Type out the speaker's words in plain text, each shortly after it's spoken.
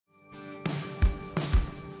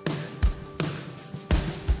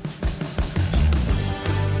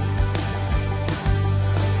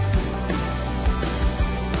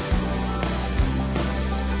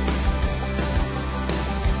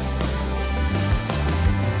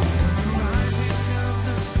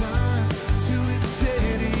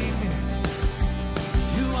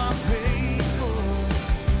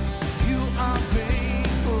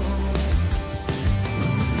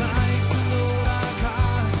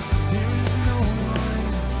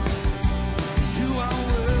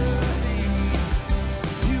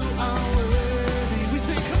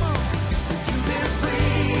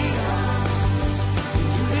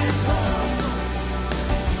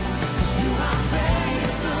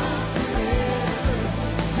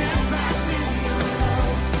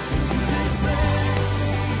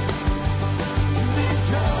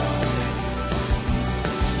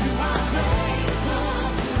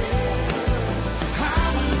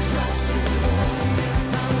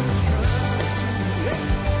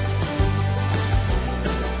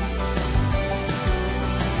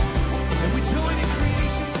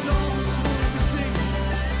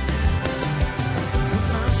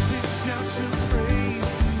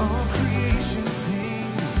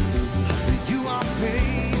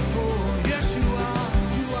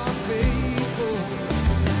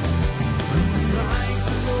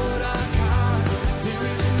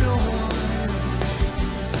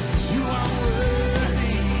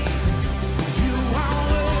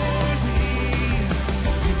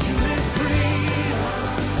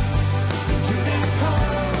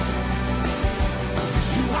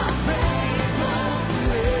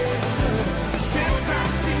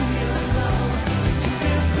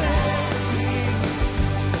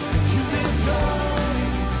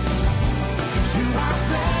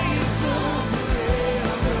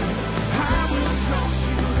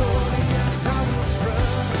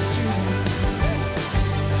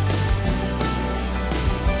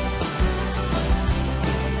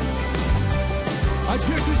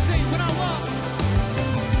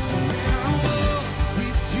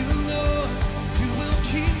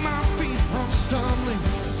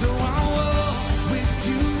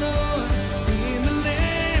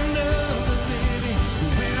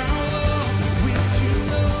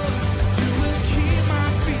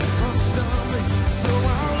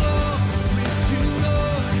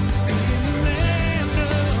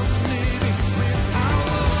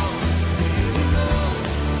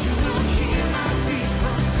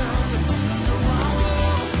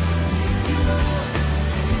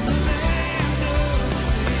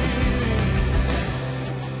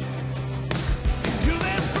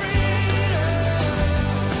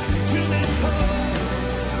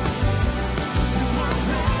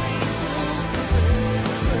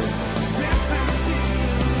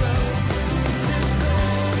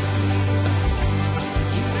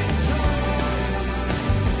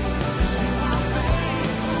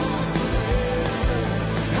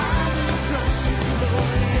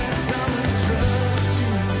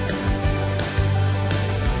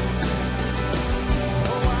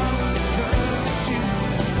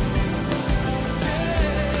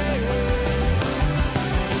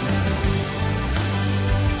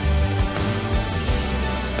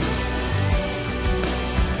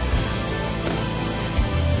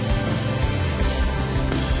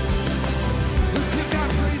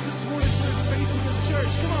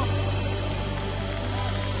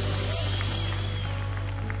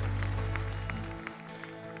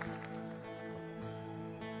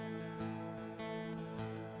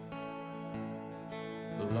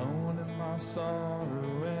my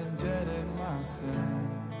sorrow and dead in my sin.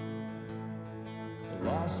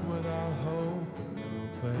 Lost without hope and no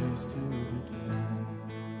place to begin.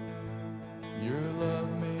 Your love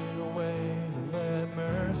made a way to let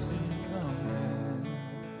mercy come in.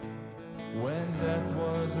 When death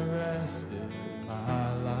was arrested, my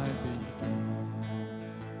life began.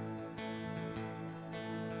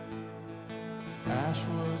 Ash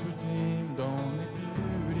was redeemed, only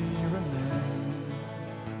beauty remains.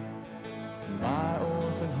 My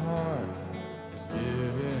orphan heart was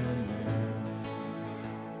given there.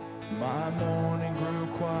 My mourning grew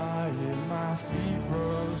quiet, my feet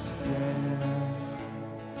rose to dance.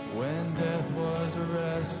 When death was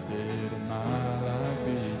arrested and my life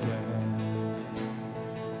began.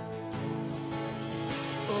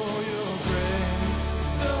 Oh, your grace,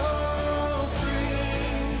 so free,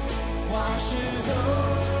 washes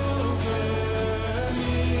over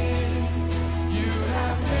me. You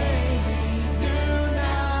have made me new,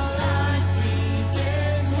 now life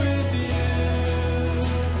begins with you.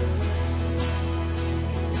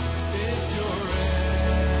 It's your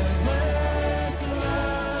endless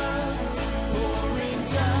love pouring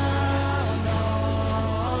down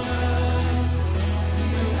on us.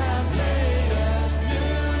 You have made us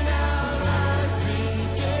new, now life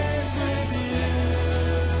begins with you.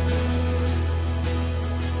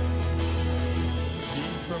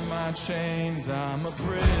 Peace from my chains, I'm a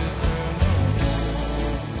prisoner no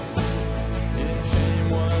more. In shame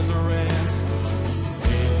was a ransom,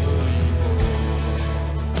 faithfully bore.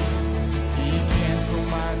 He canceled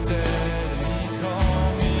my debt and he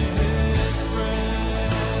called me his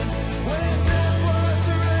friend. When death was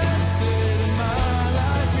arrested and my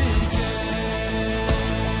life began.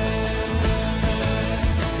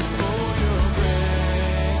 Oh, your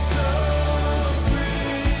grace so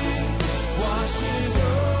free washes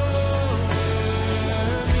over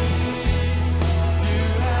me. You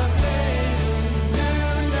have made it new,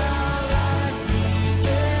 now life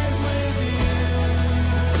begins with you.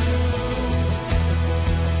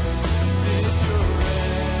 It's your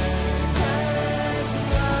endless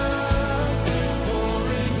love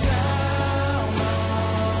pouring down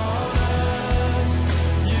on us.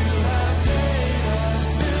 You have made us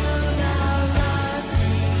new, now life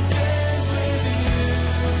begins with you.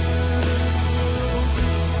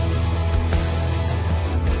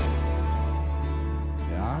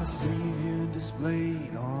 Our Savior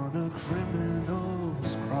displayed on a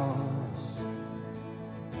criminal's cross.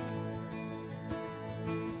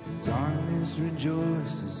 Darkness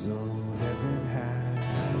rejoices, oh, heaven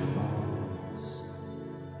had lost.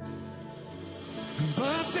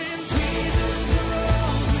 But then Jesus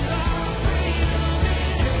arose with our freedom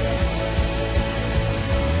in hand.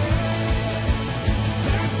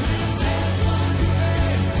 That's when death was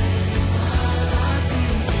arrested and my life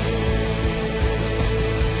began.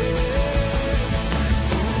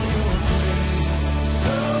 Oh, your grace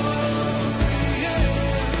so free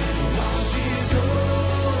washes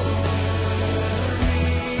over me.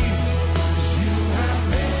 You have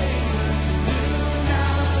made us new,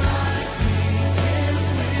 now life begins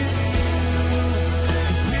with you.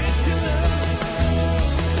 It's your love,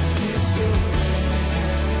 it's your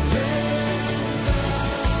endless love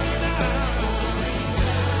pouring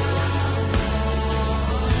down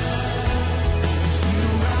on us. You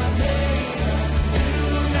have made us new,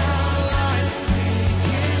 now life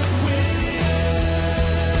begins with you.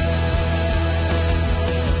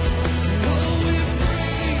 Oh, we're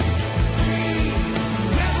free, free,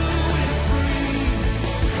 forever we're free.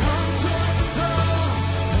 Come join us all,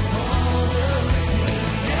 all the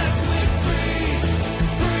redeemed. Yes, we're free,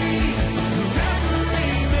 free, forever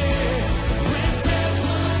amen. When death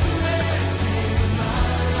was arrested and my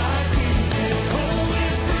life began. Oh,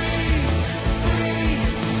 we're free, free,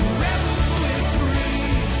 forever we're free.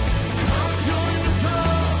 Come join us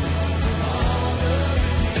all, all the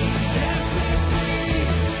redeemed. Yes, we're free,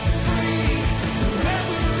 free,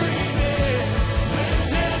 forever amen. When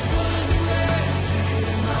death was arrested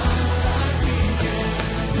and my life began.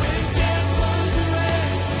 When death was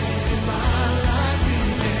arrested and my life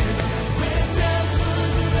began. When death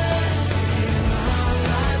was arrested and my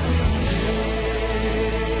life began.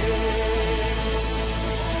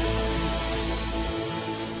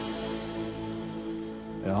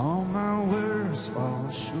 All my words fall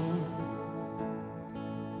short,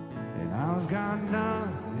 and I've got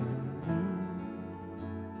nothing new.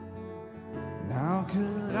 And how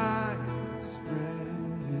could I express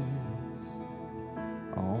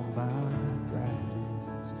all my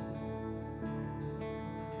gratitude?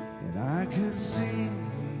 And I could sing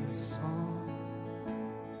these songs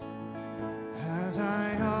as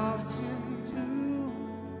I often do,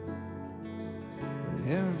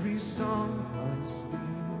 every song must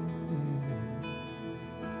leave,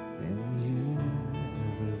 and you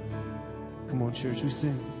never. Come on, church, we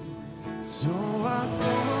sing. So I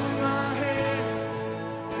throw up my hands,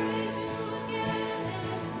 praise you again.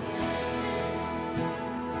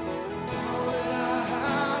 All that I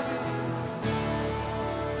have is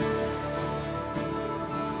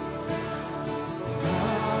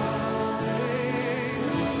hallelujah.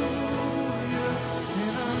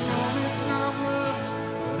 And I know it's not much,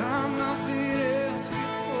 but I'm nothing else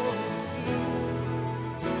before you,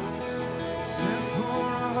 except for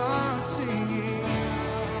a heart singing.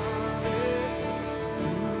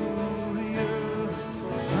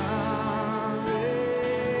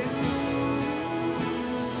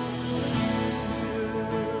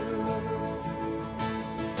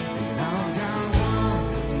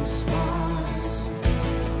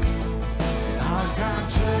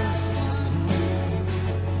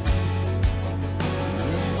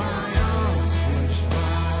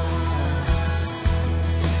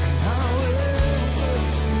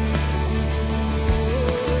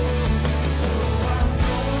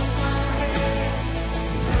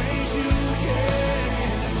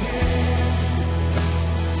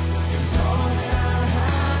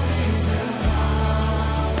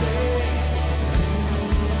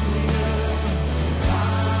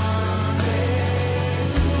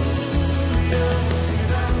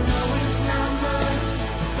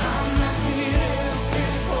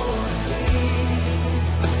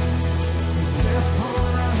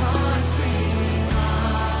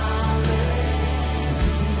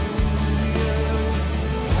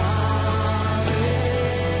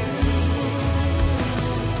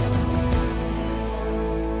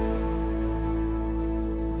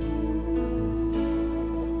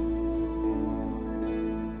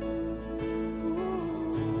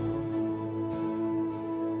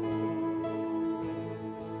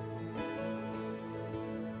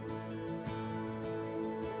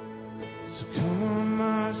 So come on,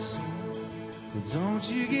 my soul, but don't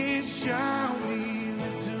you get shouty,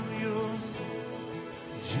 lift up your soul.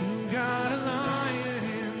 You got a lion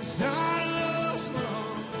inside of those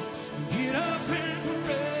lungs. Get up and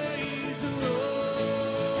praise the Lord.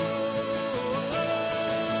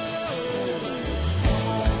 Come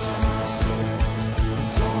on, my soul, but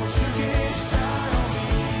don't you get shouty,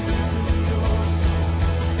 lift up your soul.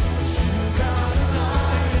 You got a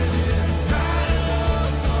lion inside of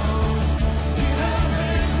those lungs. Get up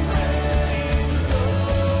and praise the Lord.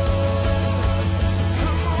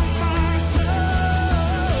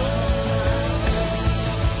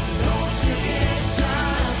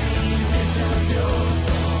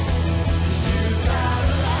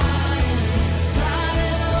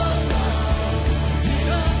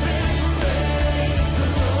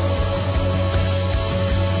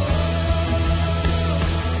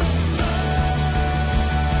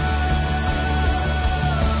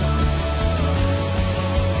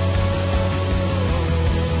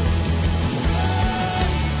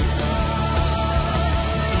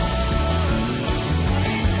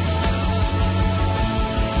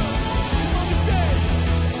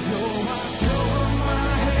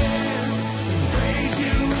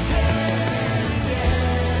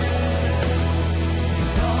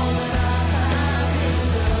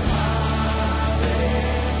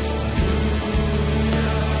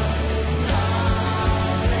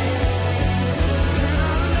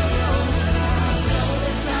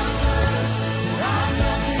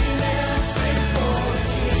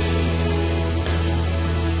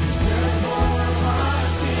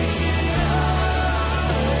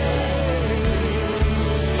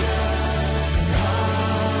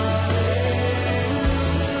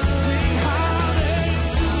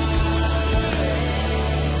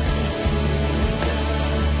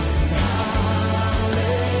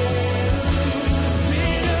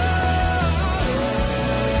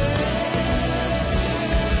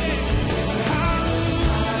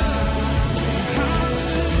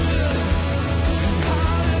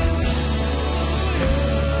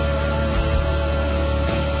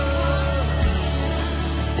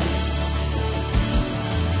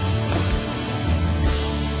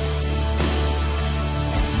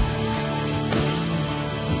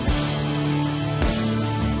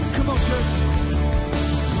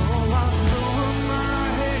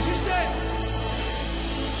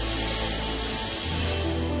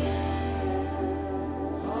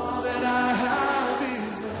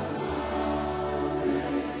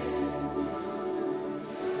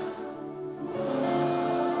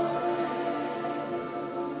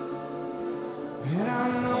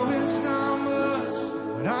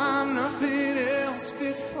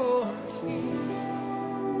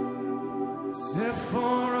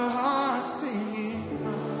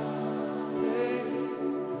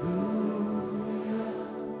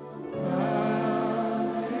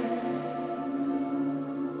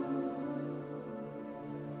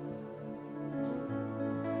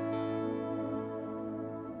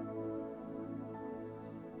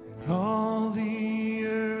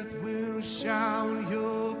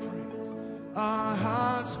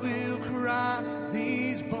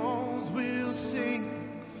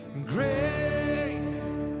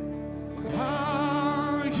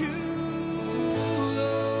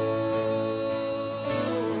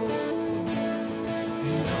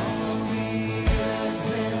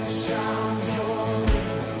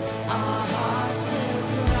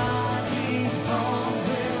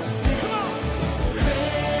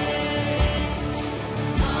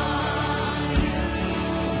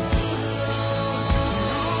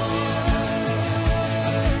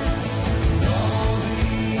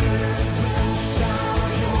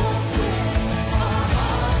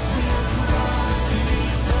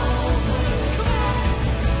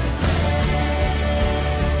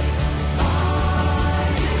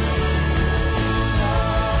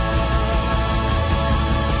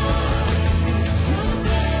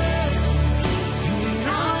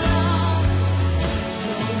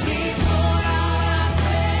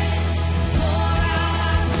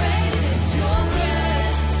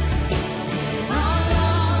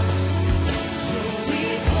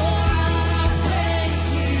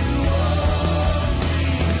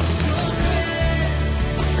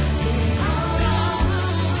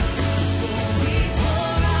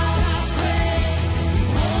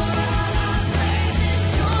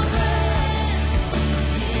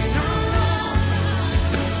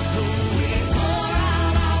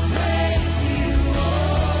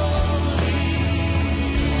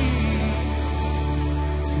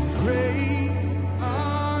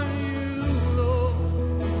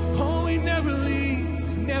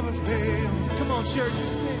 church, we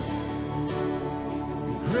sing.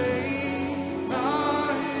 Great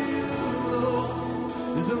are you, Lord.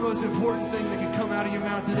 This is the most important thing that can come out of your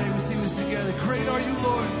mouth today. We sing this together. Great are you,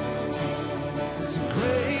 Lord. Listen,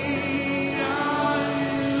 great are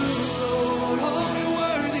you, Lord. Holy,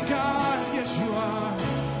 worthy God, yes you are.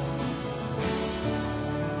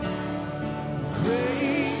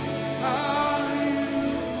 Great are you,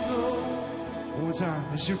 Lord. One more time.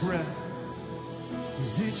 It's your breath.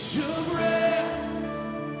 'Cause it's your breath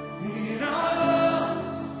in our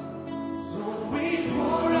lungs. So we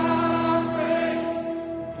pour out our praise.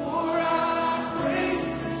 Pour out our praise.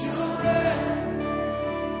 It's your breath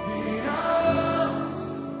in our lungs.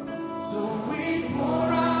 So we pour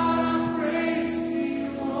out our praise to you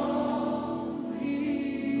only.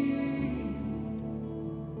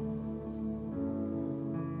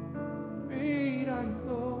 Great are you,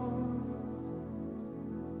 Lord.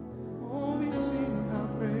 Oh, we sing how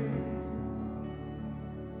great.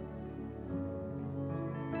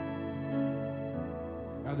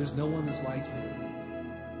 God, there's no one that's like you.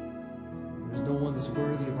 There's no one that's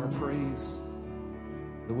worthy of our praise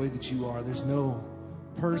the way that you are. There's no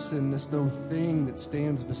person, there's no thing that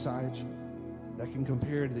stands beside you that can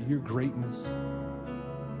compare to your greatness.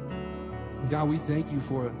 God, we thank you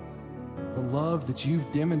for the love that you've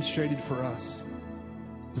demonstrated for us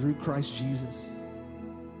through Christ Jesus,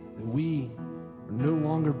 that we are no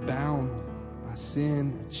longer bound by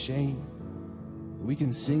sin and shame. We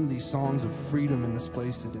can sing these songs of freedom in this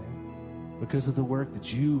place today because of the work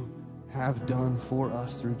that you have done for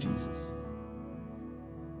us through Jesus.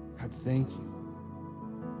 God, thank you.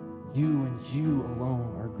 You and you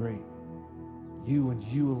alone are great. You and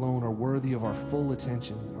you alone are worthy of our full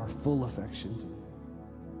attention, our full affection today.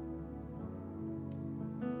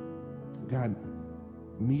 So God,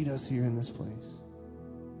 meet us here in this place.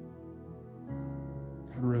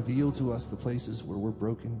 God, reveal to us the places where we're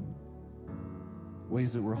broken,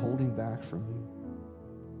 ways that we're holding back from you.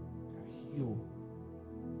 God, heal.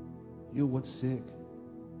 Heal what's sick.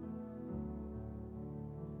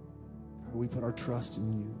 God, we put our trust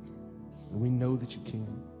in you, and we know that you can.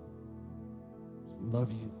 We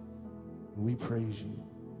love you, and we praise you.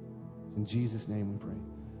 In Jesus' name we pray.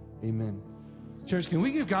 Amen. Church, can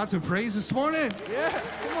we give God some praise this morning? Yeah,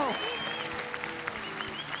 come on.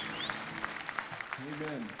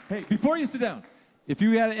 Amen. Hey, before you sit down, if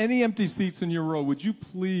you had any empty seats in your row, would you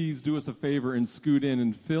please do us a favor and scoot in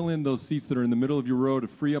and fill in those seats that are in the middle of your row to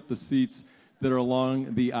free up the seats that are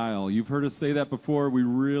along the aisle. You've heard us say that before. We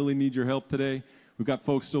really need your help today. We've got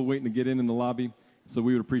folks still waiting to get in the lobby, so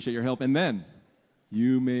we would appreciate your help. And then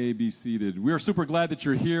you may be seated. We are super glad that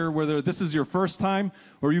you're here, whether this is your first time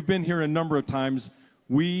or you've been here a number of times.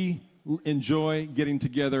 We enjoy getting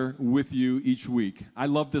together with you each week. I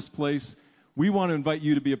love this place. We want to invite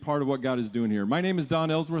you to be a part of what God is doing here. My name is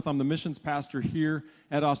Don Ellsworth. I'm the missions pastor here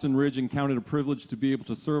at Austin Ridge, and count it a privilege to be able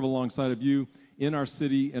to serve alongside of you in our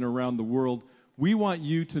city and around the world. We want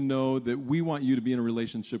you to know that we want you to be in a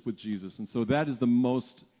relationship with Jesus, and so that is the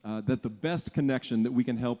best connection that we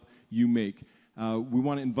can help you make. We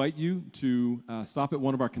want to invite you to stop at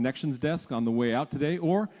one of our connections desks on the way out today,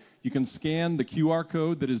 or you can scan the QR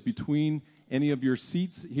code that is between any of your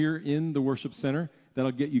seats here in the worship center.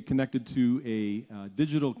 That'll get you connected to a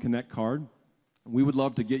digital Connect card. We would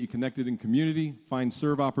love to get you connected in community, find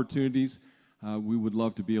serve opportunities. We would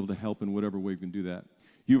love to be able to help in whatever way we can do that.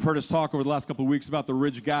 You've heard us talk over the last couple of weeks about the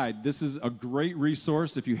Ridge Guide. This is a great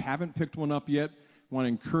resource. If you haven't picked one up yet, I want to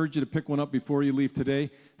encourage you to pick one up before you leave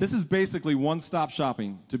today. This is basically one-stop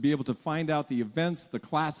shopping to be able to find out the events, the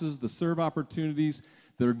classes, the serve opportunities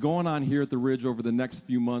that are going on here at the Ridge over the next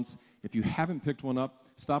few months. If you haven't picked one up,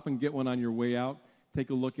 stop and get one on your way out.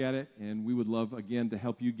 Take a look at it, and we would love, again, to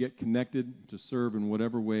help you get connected to serve in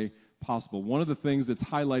whatever way possible. One of the things that's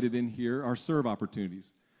highlighted in here are serve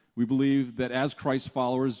opportunities. We believe that as Christ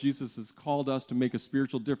followers, Jesus has called us to make a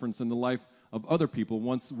spiritual difference in the life of other people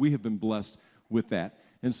once we have been blessed with that.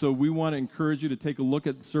 And so we want to encourage you to take a look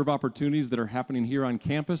at serve opportunities that are happening here on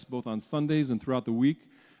campus, both on Sundays and throughout the week,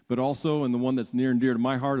 but also, and the one that's near and dear to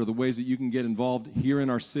my heart, are the ways that you can get involved here in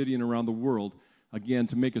our city and around the world, again,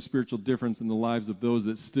 to make a spiritual difference in the lives of those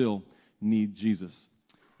that still need Jesus.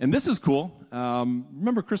 And this is cool.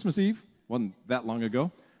 Remember Christmas Eve? Wasn't that long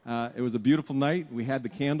ago. It was a beautiful night. We had the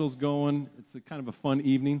candles going. It's kind of a fun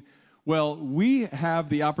evening. Well, we have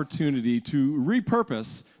the opportunity to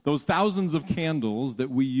repurpose those thousands of candles that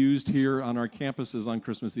we used here on our campuses on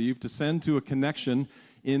Christmas Eve to send to a connection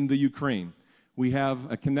in the Ukraine. We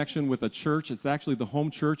have a connection with a church. It's actually the home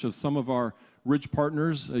church of some of our Ridge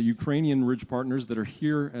partners, Ukrainian Ridge partners that are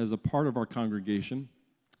here as a part of our congregation.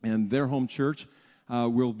 And their home church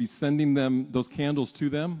We'll be sending them those candles to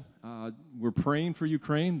them. We're praying for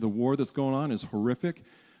Ukraine. The war that's going on is horrific.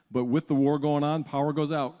 But with the war going on, power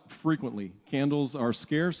goes out frequently. Candles are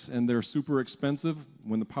scarce and they're super expensive.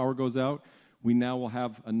 When the power goes out, we now will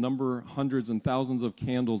have a number, hundreds and thousands of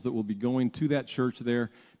candles that will be going to that church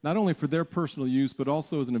there, not only for their personal use, but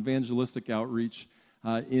also as an evangelistic outreach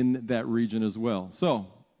in that region as well. So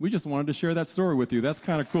we just wanted to share that story with you. That's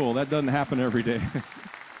kind of cool. That doesn't happen every day.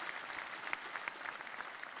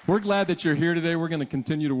 We're glad that you're here today. We're going to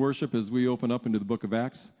continue to worship as we open up into the book of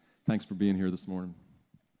Acts. Thanks for being here this morning.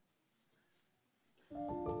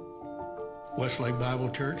 Westlake Bible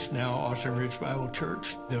Church, now Austin Ridge Bible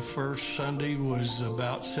Church. The first Sunday was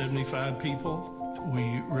about 75 people.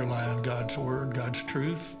 We rely on God's Word, God's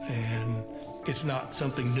truth, and it's not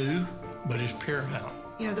something new, but it's paramount.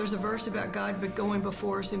 You know, there's a verse about God going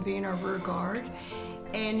before us and being our rear guard,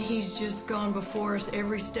 and He's just gone before us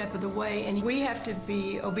every step of the way, and we have to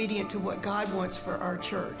be obedient to what God wants for our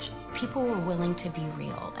church. People were willing to be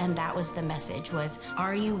real, and that was the message, was,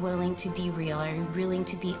 are you willing to be real? Are you willing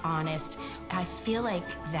to be honest? I feel like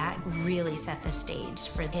that really set the stage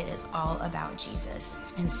for it is all about Jesus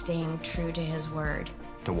and staying true to His word.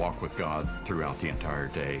 To walk with God throughout the entire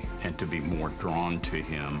day and to be more drawn to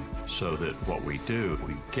Him so that what we do,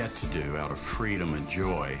 we get to do out of freedom and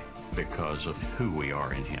joy because of who we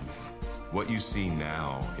are in Him. What you see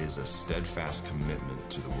now is a steadfast commitment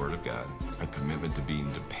to the Word of God, a commitment to being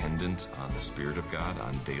dependent on the Spirit of God,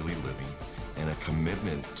 on daily living, and a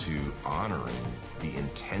commitment to honoring the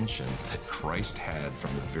intention that Christ had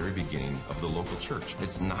from the very beginning of the local church.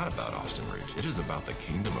 It's not about Austin Ridge. It is about the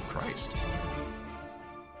kingdom of Christ.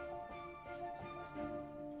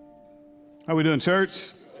 How we doing,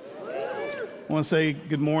 church? I want to say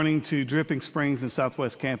good morning to Dripping Springs and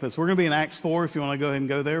Southwest Campus. We're going to be in Acts 4 if you want to go ahead and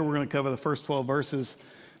go there. We're going to cover the first 12 verses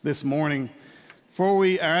this morning.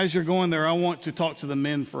 As you're going there, I want to talk to the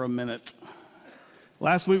men for a minute.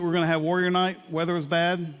 Last week we were going to have Warrior Night. Weather was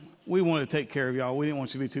bad. We wanted to take care of y'all. We didn't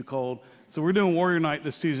want you to be too cold. So we're doing Warrior Night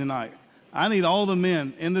this Tuesday night. I need all the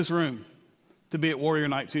men in this room to be at Warrior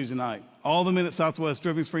Night Tuesday night. All the men at Southwest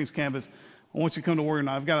Dripping Springs Campus. I want you to come to Warrior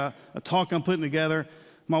Night. I've got a talk I'm putting together.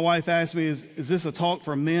 My wife asked me, is this a talk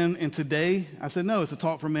for men in today? I said, no, it's a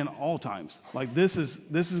talk for men all times. Like this is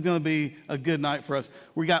going to be a good night for us.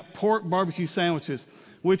 We got pork barbecue sandwiches,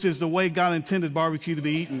 which is the way God intended barbecue to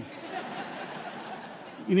be eaten.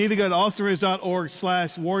 You need to go to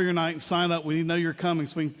austinridge.org/warrior night and sign up. We need to know you're coming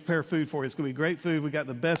so we can prepare food for you. It's going to be great food. We got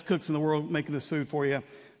the best cooks in the world making this food for you.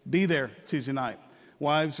 Be there Tuesday night.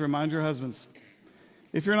 Wives, remind your husbands.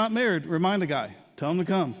 If you're not married, remind a guy. Tell him to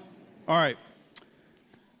come. All right.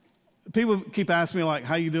 People keep asking me, like,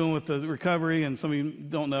 how you doing with the recovery? And some of you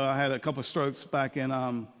don't know, I had a couple of strokes back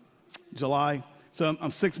in July. So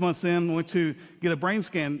I'm 6 months in. Went to get a brain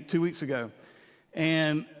scan 2 weeks ago.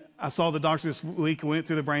 And I saw the doctor this week, went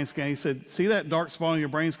through the brain scan. He said, see that dark spot on your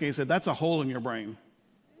brain scan? He said, that's a hole in your brain.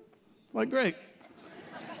 Like, great.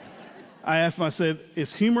 I asked him, I said,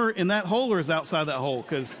 is humor in that hole or is it outside that hole?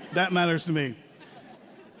 Because that matters to me.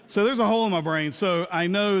 So there's a hole in my brain. So I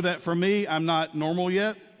know that for me, I'm not normal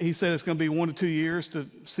yet. He said it's going to be 1 to 2 years to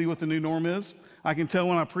see what the new norm is. I can tell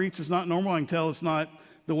when I preach it's not normal. I can tell it's not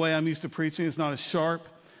the way I'm used to preaching. It's not as sharp.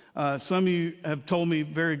 Some of you have told me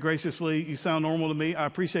very graciously, you sound normal to me. I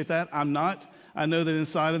appreciate that. I'm not. I know that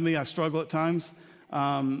inside of me I struggle at times.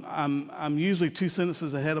 I'm usually 2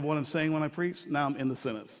 sentences ahead of what I'm saying when I preach. Now I'm in the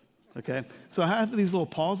sentence. Okay? So I have these little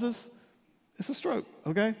pauses. It's a stroke.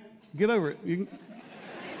 Okay? Get over it.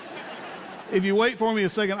 If you wait for me a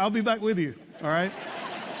second, I'll be back with you. All right?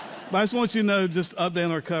 But I just want you to know, just update on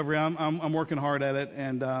the recovery. I'm working hard at it,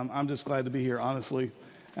 and I'm just glad to be here, honestly,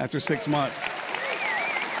 after 6 months.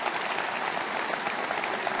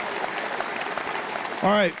 All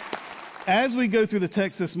right. As we go through the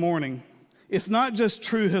text this morning, it's not just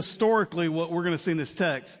true historically what we're going to see in this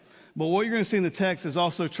text, but what you're going to see in the text is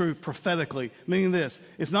also true prophetically, meaning this.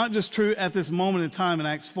 It's not just true at this moment in time in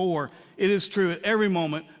Acts 4. It is true at every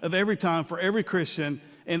moment of every time for every Christian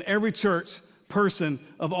and every church person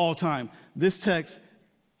of all time. This text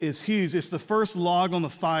is huge. It's the first log on the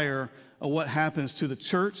fire of what happens to the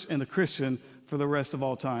church and the Christian for the rest of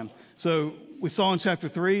all time. So we saw in chapter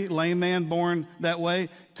 3, lame man born that way,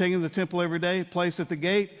 taken to the temple every day, placed at the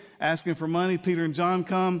gate, asking for money. Peter and John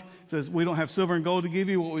come, says, we don't have silver and gold to give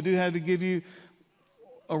you. What we do have to give you,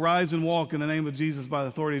 arise and walk in the name of Jesus by the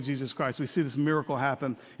authority of Jesus Christ. We see this miracle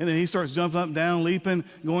happen. And then he starts jumping up and down, leaping,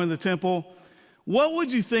 going to the temple. What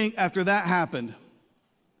would you think after that happened?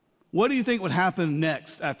 What do you think would happen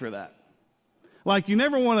next after that? Like, you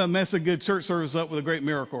never want to mess a good church service up with a great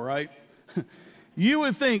miracle, right?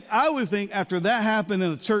 I would think after that happened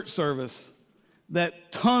in a church service,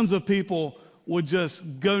 that tons of people would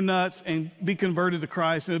just go nuts and be converted to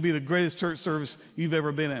Christ, and it would be the greatest church service you've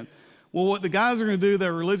ever been in. Well, what the guys are going to do,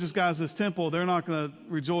 they're religious guys at this temple, they're not going to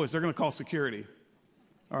rejoice. They're going to call security.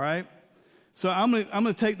 All right? So I'm going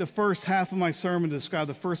to take the first half of my sermon to describe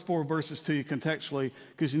the first 4 verses to you contextually,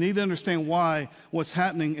 because you need to understand why what's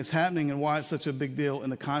happening is happening and why it's such a big deal in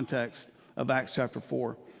the context of Acts chapter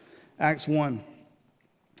 4. Acts 1.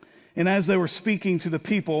 And as they were speaking to the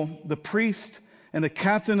people, the priest and the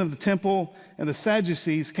captain of the temple and the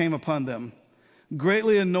Sadducees came upon them,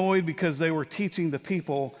 greatly annoyed because they were teaching the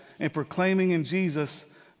people and proclaiming in Jesus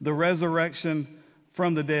the resurrection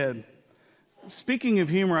from the dead. Speaking of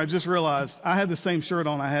humor, I just realized I had the same shirt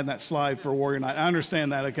on I had in that slide for Warrior Night. I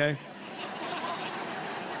understand that, okay?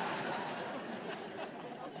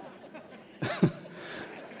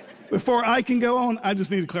 Before I can go on, I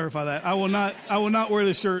just need to clarify that. I will not wear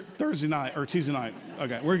this shirt Thursday night or Tuesday night.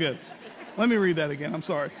 Okay, we're good. Let me read that again. I'm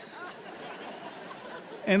sorry.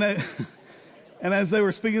 And as they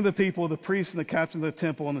were speaking to the people, the priests and the captain of the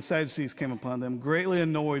temple and the Sadducees came upon them, greatly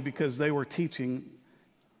annoyed because they were teaching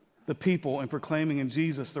the people and proclaiming in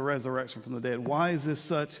Jesus the resurrection from the dead. Why is this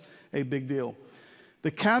such a big deal?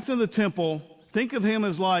 The captain of the temple, think of him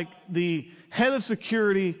as like the head of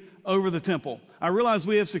security over the temple. I realize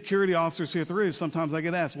we have security officers here at the Ridge. Sometimes I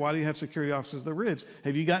get asked, why do you have security officers at the Ridge?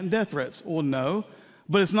 Have you gotten death threats? Well, no.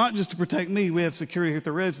 But it's not just to protect me. We have security here at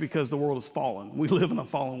the Ridge because the world is fallen. We live in a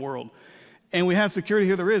fallen world. And we have security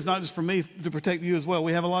here at the Ridge, not just for me, to protect you as well.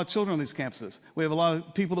 We have a lot of children on these campuses. We have a lot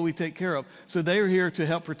of people that we take care of. So they are here to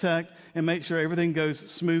help protect and make sure everything goes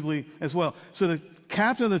smoothly as well. So the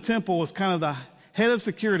captain of the temple was kind of the head of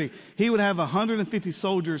security. He would have 150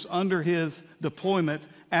 soldiers under his deployment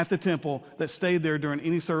at the temple that stayed there during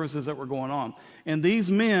any services that were going on. And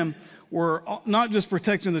these men were not just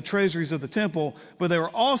protecting the treasuries of the temple, but they were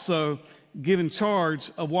also given charge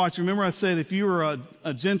of watching. Remember I said if you were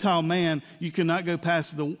a Gentile man, you could not go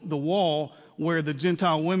past the wall where the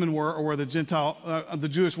Gentile women were, or where the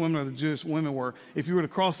Jewish women or the Jewish women were. If you were to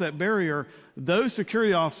cross that barrier, those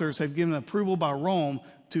security officers had given approval by Rome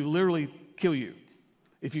to literally kill you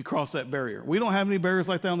if you cross that barrier. We don't have any barriers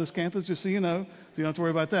like that on this campus, just so you know, so you don't have to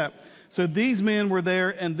worry about that. So these men were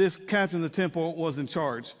there, and this captain of the temple was in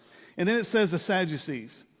charge. And then it says the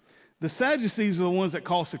Sadducees. The Sadducees are the ones that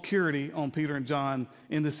call security on Peter and John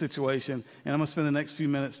in this situation. And I'm going to spend the next few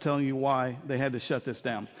minutes telling you why they had to shut this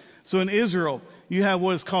down. So in Israel, you have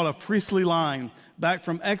what is called a priestly line. Back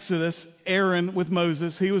from Exodus, Aaron with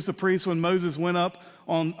Moses. He was the priest when Moses went up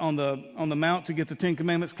on the mount to get the 10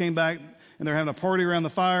 Commandments, came back, and they're having a party around the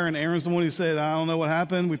fire. And Aaron's the one who said, I don't know what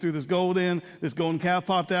happened. We threw this gold in, this golden calf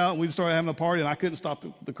popped out, and we started having a party, and I couldn't stop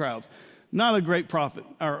the crowds. Not a great prophet,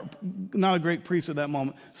 or not a great priest at that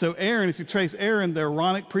moment. So Aaron, if you trace Aaron, the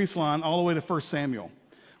Aaronic priest line, all the way to 1 Samuel.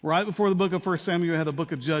 Right before the book of 1 Samuel, you had the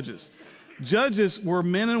book of Judges. Judges were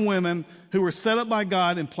men and women who were set up by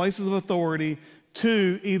God in places of authority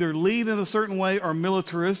to either lead in a certain way or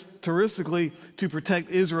militaristically to protect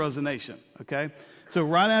Israel as a nation, okay? So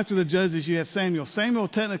right after the Judges, you have Samuel. Samuel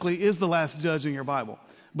technically is the last judge in your Bible,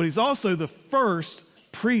 but he's also the first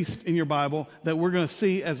priest in your Bible that we're going to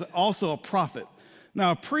see as also a prophet.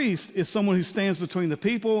 Now, a priest is someone who stands between the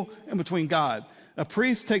people and between God. A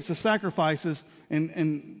priest takes the sacrifices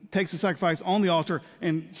and takes the sacrifice on the altar,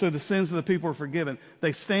 and so the sins of the people are forgiven.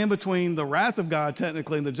 They stand between the wrath of God,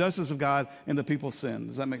 technically, and the justice of God and the people's sin.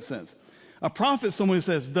 Does that make sense? A prophet is someone who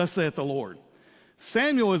says, thus saith the Lord.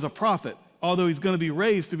 Samuel is a prophet, although he's going to be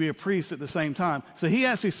raised to be a priest at the same time. So he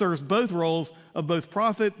actually serves both roles of both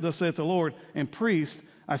prophet, thus saith the Lord, and priest,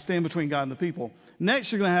 I stand between God and the people.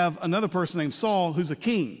 Next, you're going to have another person named Saul, who's a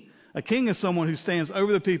king. A king is someone who stands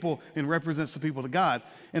over the people and represents the people to God.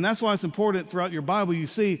 And that's why it's important throughout your Bible, you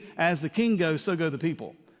see, as the king goes, so go the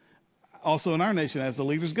people. Also in our nation, as the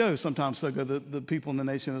leaders go, sometimes so go the people in the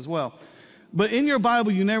nation as well. But in your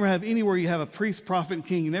Bible, you never have anywhere you have a priest, prophet, and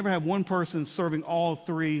king. You never have one person serving all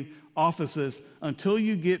three offices until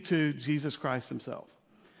you get to Jesus Christ himself.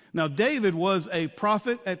 Now, David was a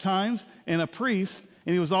prophet at times and a priest,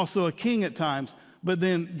 and he was also a king at times. But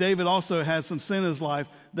then David also had some sin in his life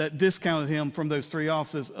that discounted him from those three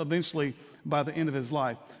offices eventually by the end of his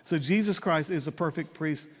life. So Jesus Christ is the perfect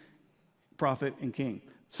priest, prophet, and king.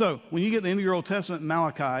 So when you get to the end of your Old Testament,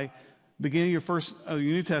 Malachi, beginning of your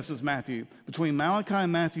New Testament is Matthew. Between Malachi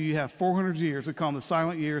and Matthew, you have 400 years. We call them the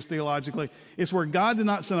silent years theologically. It's where God did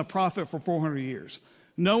not send a prophet for 400 years.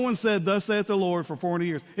 No one said, thus saith the Lord, for 400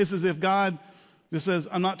 years. It's as if God Just says,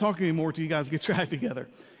 I'm not talking anymore till you guys get your act together.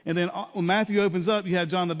 And then when Matthew opens up, you have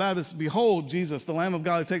John the Baptist, behold, Jesus, the Lamb of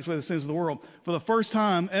God who takes away the sins of the world. For the first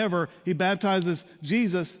time ever, he baptizes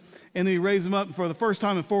Jesus, and then he raises him up. And for the first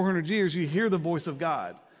time in 400 years, you hear the voice of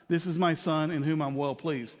God. This is my son in whom I'm well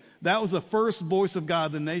pleased. That was the first voice of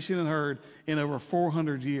God the nation had heard in over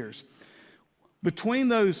 400 years. Between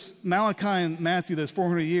those Malachi and Matthew, those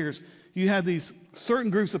 400 years, you had these certain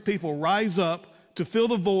groups of people rise up to fill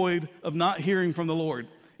the void of not hearing from the Lord.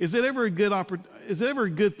 Is it ever a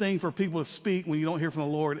good thing for people to speak when you don't hear from the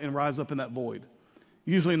Lord and rise up in that void?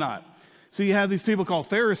 Usually not. So you have these people called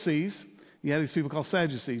Pharisees. You have these people called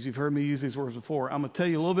Sadducees. You've heard me use these words before. I'm going to tell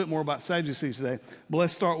you a little bit more about Sadducees today, but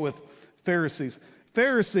let's start with Pharisees.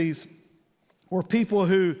 Pharisees were people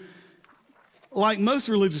who, like most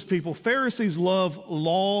religious people, Pharisees love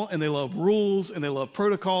law and they love rules and they love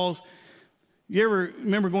protocols. You ever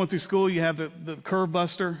remember going through school, you have the curve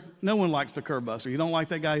buster? No one likes the curve buster. You don't like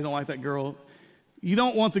that guy, you don't like that girl. You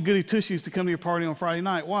don't want the goody two-shoes to come to your party on Friday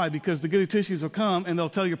night. Why? Because the goody two-shoes will come and they'll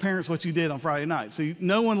tell your parents what you did on Friday night. So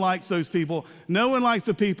no one likes those people. No one likes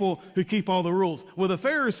the people who keep all the rules. Well, the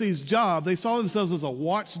Pharisees' job, they saw themselves as a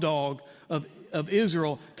watchdog of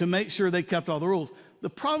Israel to make sure they kept all the rules. The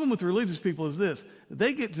problem with religious people is this: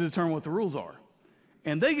 they get to determine what the rules are.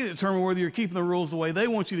 And they get to determine whether you're keeping the rules the way they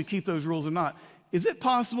want you to keep those rules or not. Is it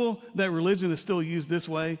possible that religion is still used this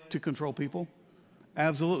way to control people?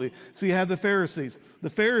 Absolutely. So you have the Pharisees. The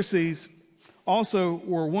Pharisees also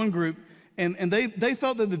were one group, and they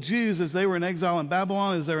felt that the Jews, as they were in exile in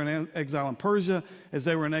Babylon, as they were in exile in Persia, as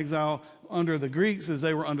they were in exile under the Greeks, as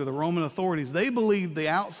they were under the Roman authorities, they believed the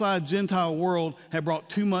outside Gentile world had brought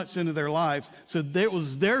too much into their lives. So it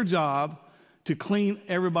was their job to clean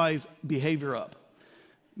everybody's behavior up.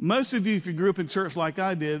 Most of you, if you grew up in church like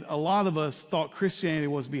I did, a lot of us thought Christianity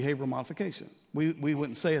was behavioral modification. We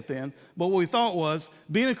wouldn't say it then, but what we thought was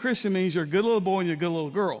being a Christian means you're a good little boy and you're a good little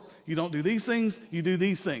girl. You don't do these things, you do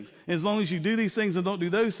these things. And as long as you do these things and don't do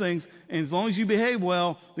those things, and as long as you behave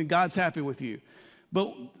well, then God's happy with you.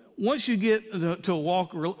 But once you get to a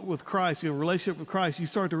walk with Christ, you have a relationship with Christ, you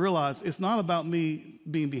start to realize it's not about me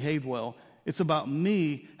being behaved well. It's about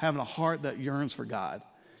me having a heart that yearns for God.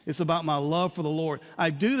 It's about my love for the Lord.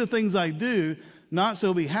 I do the things I do, not so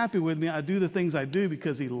he'll be happy with me. I do the things I do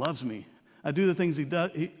because he loves me. I do the things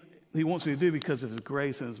he wants me to do because of his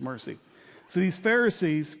grace and his mercy. So these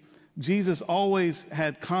Pharisees, Jesus always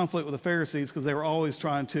had conflict with the Pharisees because they were always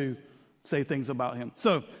trying to say things about him.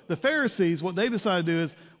 So the Pharisees, what they decided to do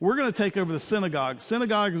is, we're going to take over the synagogue.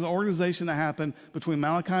 Synagogue is an organization that happened between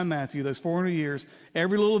Malachi and Matthew, those 400 years.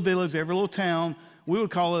 Every little village, every little town, we would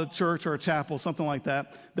call it a church or a chapel, something like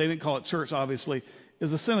that. They didn't call it church, obviously,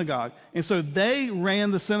 is a synagogue. And so they ran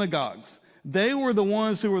the synagogues. They were the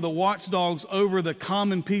ones who were the watchdogs over the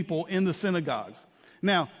common people in the synagogues.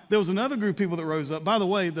 Now, there was another group of people that rose up. By the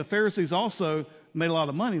way, the Pharisees also made a lot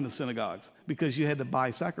of money in the synagogues because you had to buy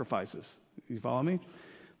sacrifices. You follow me?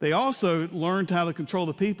 They also learned how to control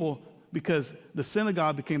the people because the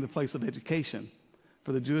synagogue became the place of education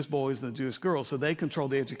for the Jewish boys and the Jewish girls. So they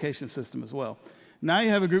controlled the education system as well. Now you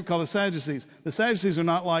have a group called the Sadducees. The Sadducees are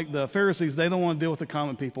not like the Pharisees. They don't want to deal with the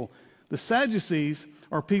common people. The Sadducees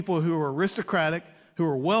are people who are aristocratic, who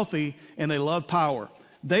are wealthy, and they love power.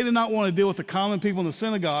 They did not want to deal with the common people in the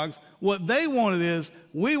synagogues. What they wanted is,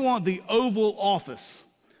 we want the Oval Office.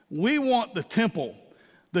 We want the temple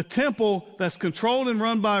that's controlled and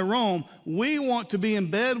run by Rome. We want to be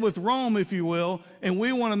in bed with Rome, if you will, and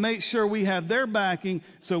we want to make sure we have their backing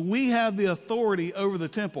so we have the authority over the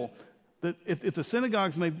temple. If the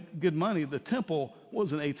synagogues made good money, the temple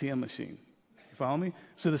was an ATM machine. You follow me?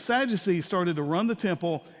 So the Sadducees started to run the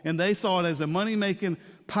temple, and they saw it as a money-making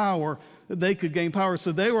power that they could gain power.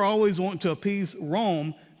 So they were always wanting to appease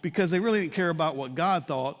Rome because they really didn't care about what God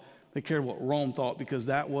thought. They cared what Rome thought because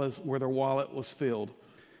that was where their wallet was filled.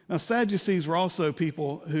 Now, Sadducees were also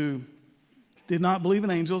people who did not believe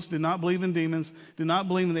in angels, did not believe in demons, did not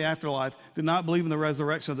believe in the afterlife, did not believe in the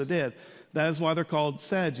resurrection of the dead. That is why they're called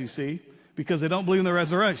sad, you see, because they don't believe in the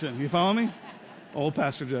resurrection. You follow me? Old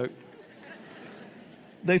pastor joke.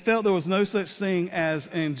 They felt there was no such thing as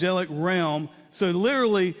an angelic realm. So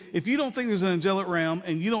literally, if you don't think there's an angelic realm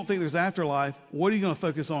and you don't think there's afterlife, what are you going to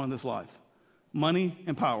focus on in this life? Money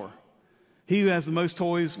and power. He who has the most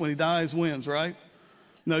toys when he dies wins, right?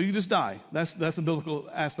 No, you just die. That's the biblical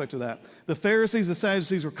aspect of that. The Pharisees and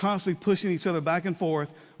Sadducees were constantly pushing each other back and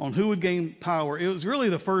forth on who would gain power. It was really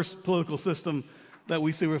the first political system that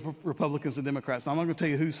we see with Republicans and Democrats. Now, I'm not going to tell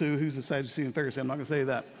you who's the Sadducee and Pharisee. I'm not going to say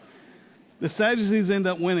that. The Sadducees end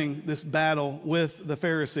up winning this battle with the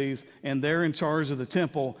Pharisees, and they're in charge of the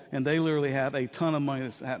temple, and they literally have a ton of money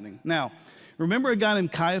that's happening. Now, Remember a guy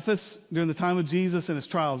named Caiaphas during the time of Jesus and his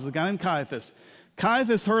trials? A guy named Caiaphas.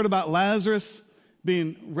 Caiaphas heard about Lazarus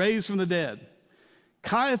being raised from the dead.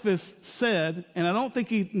 Caiaphas said, and I don't think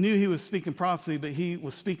he knew he was speaking prophecy, but he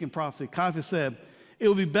was speaking prophecy. Caiaphas said, it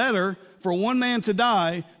would be better for one man to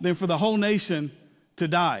die than for the whole nation to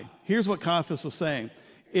die. Here's what Caiaphas was saying.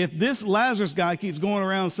 If this Lazarus guy keeps going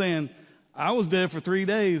around saying, I was dead for 3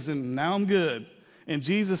 days and now I'm good, and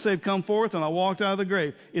Jesus said, come forth, and I walked out of the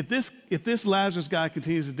grave. If this Lazarus guy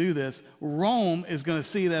continues to do this, Rome is going to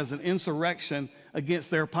see it as an insurrection against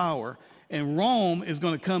their power. And Rome is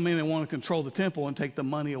going to come in and want to control the temple and take the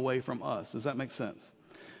money away from us. Does that make sense?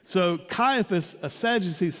 So Caiaphas, a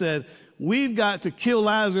Sadducee, said, we've got to kill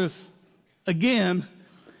Lazarus again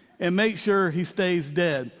and make sure he stays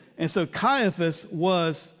dead. And so Caiaphas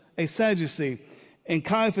was a Sadducee. And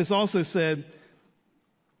Caiaphas also said,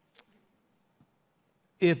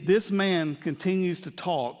 if this man continues to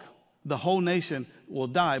talk, the whole nation will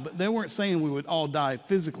die. But they weren't saying we would all die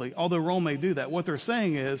physically, although Rome may do that. What they're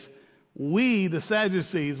saying is, we, the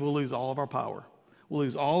Sadducees, will lose all of our power. We'll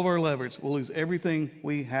lose all of our leverage. We'll lose everything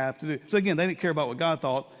we have to do. So again, they didn't care about what God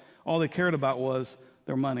thought. All they cared about was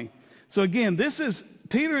their money. So again, this is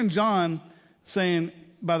Peter and John saying,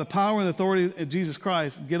 by the power and authority of Jesus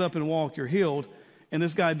Christ, get up and walk, you're healed. And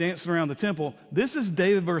this guy dancing around the temple. This is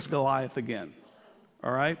David versus Goliath again.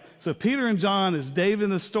 All right? So Peter and John is David in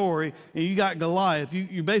the story, and you got Goliath.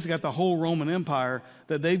 You basically got the whole Roman Empire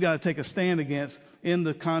that they've got to take a stand against in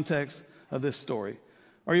the context of this story.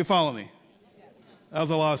 Are you following me? That was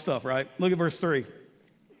a lot of stuff, right? Look at verse 3.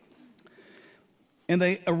 And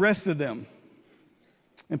they arrested them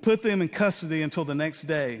and put them in custody until the next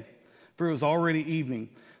day, for it was already evening.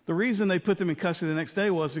 The reason they put them in custody the next day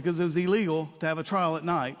was because it was illegal to have a trial at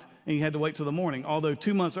night, and you had to wait till the morning. Although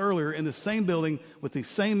 2 months earlier, in the same building with these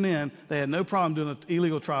same men, they had no problem doing an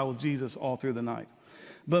illegal trial with Jesus all through the night.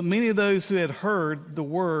 But many of those who had heard the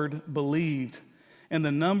word believed, and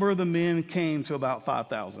the number of the men came to about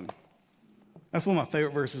 5,000. That's one of my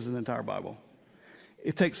favorite verses in the entire Bible.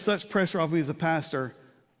 It takes such pressure off me as a pastor.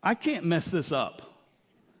 I can't mess this up.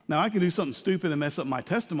 Now, I can do something stupid and mess up my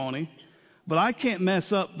testimony, but I can't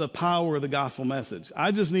mess up the power of the gospel message.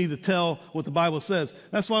 I just need to tell what the Bible says.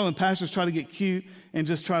 That's why when pastors try to get cute and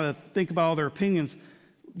just try to think about all their opinions,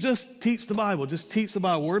 just teach the Bible. Just teach the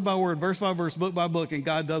Bible word by word, verse by verse, book by book, and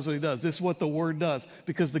God does what he does. This is what the word does,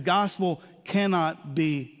 because the gospel cannot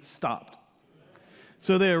be stopped.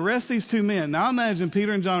 So they arrest these two men. Now imagine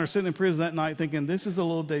Peter and John are sitting in prison that night thinking, this is a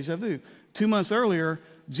little deja vu. 2 months earlier,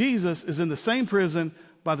 Jesus is in the same prison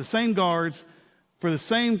by the same guards for the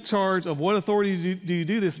same charge of what authority do you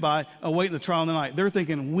do this by, awaiting the trial in the night. They're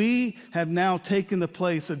thinking, we have now taken the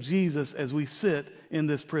place of Jesus as we sit in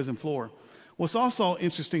this prison floor. What's also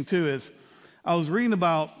interesting too is I was reading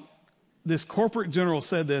about this corporate general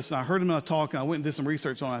said this, and I heard him in a talk, and I went and did some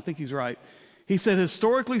research on it. I think he's right. He said,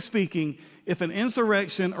 historically speaking, if an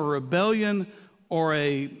insurrection or rebellion or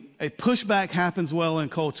a pushback happens well in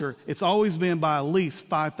culture, it's always been by at least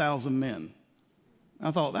 5,000 men.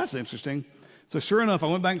 I thought, that's interesting. So sure enough, I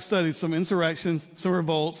went back and studied some insurrections, some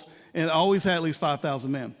revolts, and it always had at least 5,000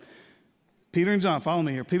 men. Peter and John, follow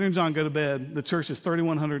me here. Peter and John go to bed. The church is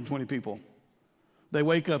 3,120 people. They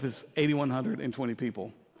wake up as 8,120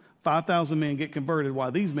 people. 5,000 men get converted while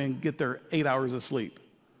these men get their 8 hours of sleep.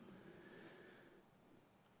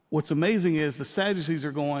 What's amazing is the Sadducees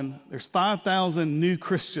are going, there's 5,000 new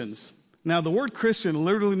Christians. Now, the word Christian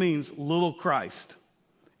literally means little Christ.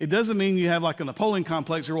 It doesn't mean you have like a Napoleon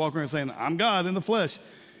complex, you're walking around saying, I'm God in the flesh.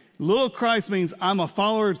 Little Christ means I'm a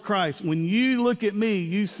follower of Christ. When you look at me,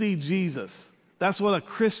 you see Jesus. That's what a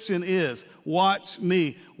Christian is. Watch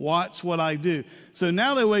me. Watch what I do. So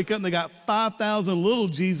now they wake up and they got 5,000 little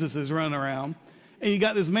Jesuses running around. And you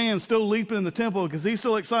got this man still leaping in the temple because he's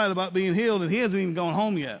still excited about being healed and he hasn't even gone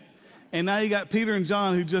home yet. And now you got Peter and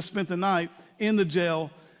John who just spent the night in the jail,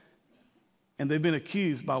 and they've been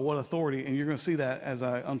accused by what authority? And you're going to see that as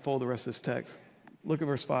I unfold the rest of this text. Look at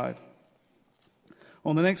verse 5.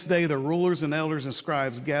 On the next day, the rulers and elders and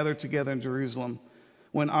scribes gathered together in Jerusalem.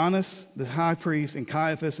 When Annas, the high priest, and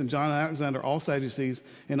Caiaphas and John and Alexander, all Sadducees,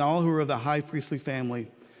 and all who were of the high priestly family,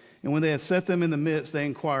 and when they had set them in the midst, they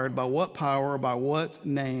inquired, by what power or by what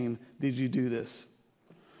name did you do this?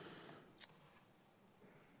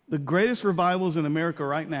 The greatest revivals in America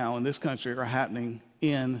right now in this country are happening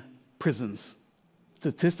in prisons.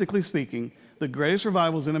 Statistically speaking, the greatest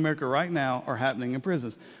revivals in America right now are happening in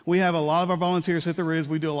prisons. We have a lot of our volunteers at the Riz.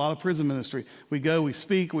 We do a lot of prison ministry. We go, we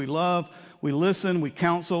speak, we love, we listen, we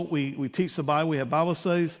counsel, we teach the Bible, we have Bible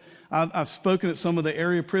studies. I've spoken at some of the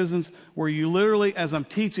area prisons where you literally, as I'm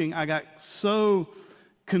teaching, I got so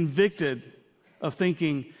convicted of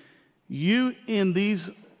thinking, you in these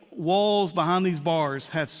walls behind these bars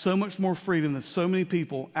have so much more freedom than so many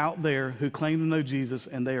people out there who claim to know Jesus,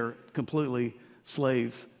 and they are completely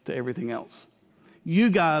slaves to everything else. You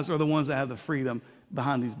guys are the ones that have the freedom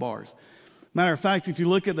behind these bars. Matter of fact, if you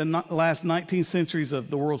look at the last 19 centuries of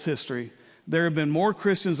the world's history, there have been more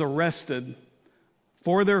Christians arrested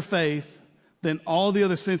for their faith than all the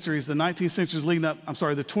other centuries, the 19th centuries leading up, the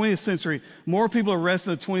 20th century, more people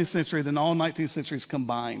arrested in the 20th century than all 19 centuries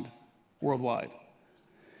combined worldwide.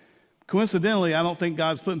 Coincidentally, I don't think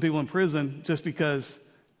God's putting people in prison just because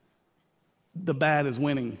the bad is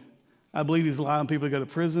winning. I believe he's allowing people to go to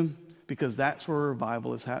prison because that's where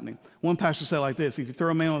revival is happening. One pastor said it like this: if you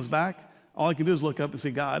throw a man on his back, all he can do is look up and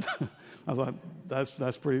see God. I thought,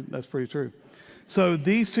 that's pretty true. So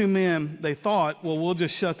these two men, they thought, well, we'll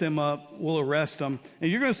just shut them up, we'll arrest them.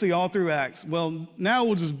 And you're going to see all through Acts, well, now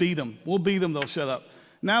we'll just beat them. We'll beat them, they'll shut up.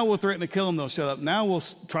 Now we'll threaten to kill them, they'll shut up. Now we'll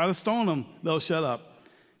try to stone them, they'll shut up.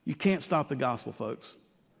 You can't stop the gospel, folks.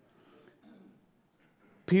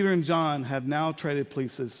 Peter and John have now traded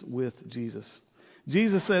places with Jesus.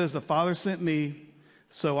 Jesus said, as the Father sent me,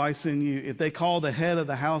 so I send you. If they call the head of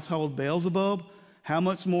the household Beelzebub, how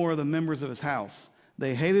much more the members of his house?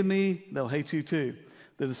 They hated me, they'll hate you too.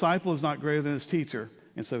 The disciple is not greater than his teacher.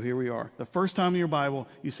 And so here we are. The first time in your Bible,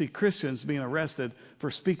 you see Christians being arrested for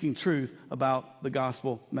speaking truth about the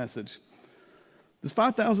gospel message. Does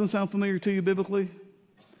 5,000 sound familiar to you biblically?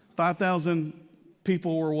 5,000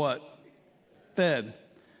 people were what? Fed.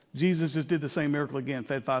 Jesus just did the same miracle again,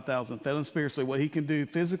 fed 5,000, fed them spiritually. What he can do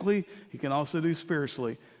physically, he can also do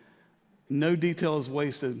spiritually. No detail is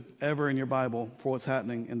wasted ever in your Bible for what's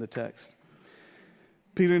happening in the text.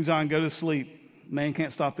 Peter and John go to sleep. Man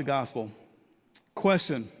can't stop the gospel.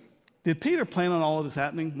 Question: did Peter plan on all of this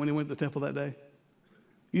happening when he went to the temple that day?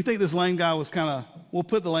 You think this lame guy was kind of, we'll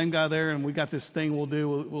put the lame guy there and we got this thing we'll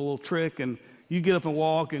do, a little trick, and you get up and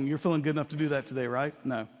walk and you're feeling good enough to do that today, right?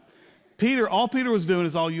 No. All Peter was doing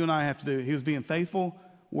is all you and I have to do. He was being faithful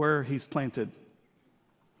where he's planted.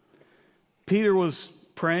 Peter was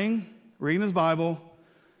praying, reading his Bible,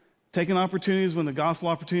 taking opportunities when the gospel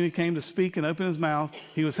opportunity came to speak and open his mouth.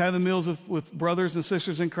 He was having meals with brothers and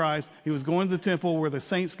sisters in Christ. He was going to the temple where the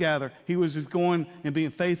saints gather. He was just going and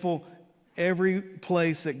being faithful every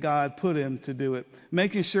place that God put him to do it.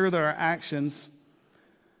 Making sure that our actions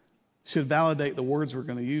should validate the words we're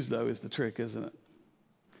going to use, though, is the trick, isn't it?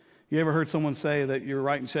 You ever heard someone say that you're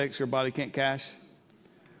writing checks your body can't cash?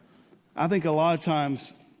 I think a lot of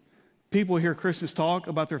times people hear Christians talk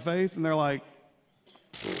about their faith and they're like,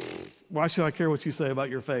 why should I care what you say about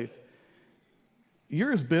your faith?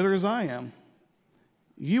 You're as bitter as I am.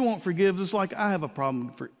 You won't forgive just like I have a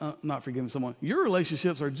problem for not forgiving someone. Your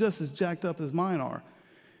relationships are just as jacked up as mine are.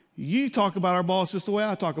 You talk about our boss just the way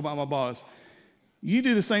I talk about my boss. You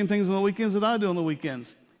do the same things on the weekends that I do on the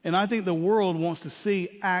weekends. And I think the world wants to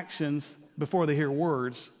see actions before they hear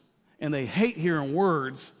words, and they hate hearing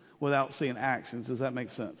words without seeing actions. Does that make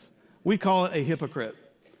sense? We call it a hypocrite.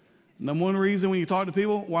 Number one reason when you talk to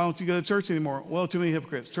people, why don't you go to church anymore? Well, too many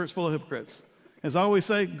hypocrites. Church full of hypocrites. As I always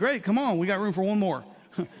say, great, come on, we got room for one more.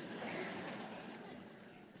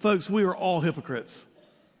 Folks, we are all hypocrites.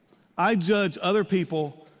 I judge other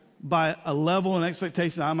people by a level and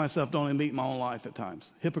expectation I myself don't even meet in my own life at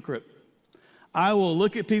times. Hypocrite. I will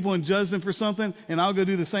look at people and judge them for something, and I'll go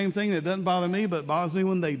do the same thing that doesn't bother me, but bothers me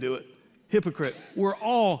when they do it. Hypocrite. We're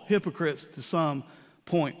all hypocrites to some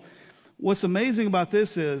point. What's amazing about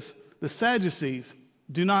this is the Sadducees,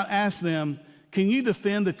 do not ask them, can you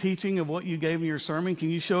defend the teaching of what you gave in your sermon? Can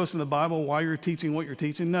you show us in the Bible why you're teaching what you're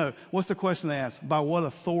teaching? No. What's the question they ask? By what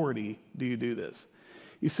authority do you do this?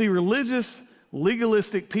 You see, religious,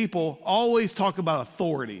 legalistic people always talk about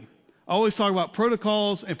authority. Always talk about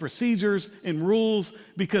protocols and procedures and rules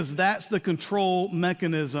because that's the control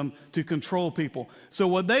mechanism to control people. So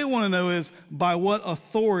what they want to know is, by what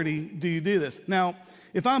authority do you do this? Now,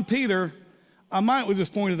 if I'm Peter, I might would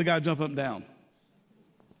just point at the guy jumping up and down.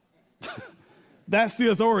 That's the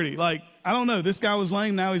authority. Like, I don't know, this guy was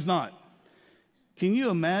lame, now he's not. Can you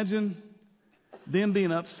imagine them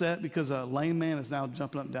being upset because a lame man is now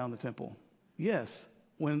jumping up and down the temple? Yes.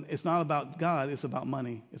 When it's not about God, it's about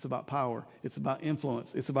money, it's about power, it's about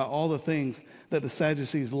influence, it's about all the things that the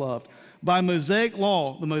Sadducees loved. By Mosaic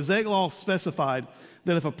law, the Mosaic law specified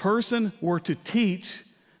that if a person were to teach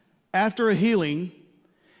after a healing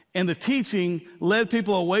and the teaching led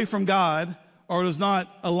people away from God or does not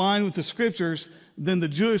align with the scriptures, then the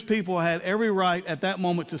Jewish people had every right at that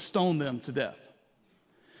moment to stone them to death.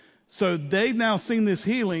 So they've now seen this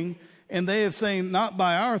healing, and they have saying, not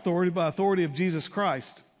by our authority, but authority of Jesus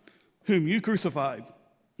Christ, whom you crucified.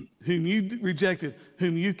 whom you rejected,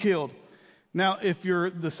 whom you killed. Now, if you're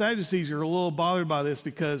the Sadducees, you're a little bothered by this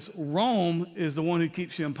because Rome is the one who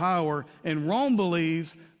keeps you in power, and Rome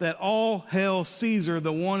believes that all hail Caesar,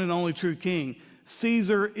 the one and only true king.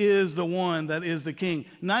 Caesar is the one that is the king.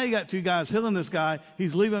 Now you got two guys healing this guy.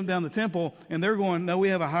 He's leaving him down the temple, and they're going, no, we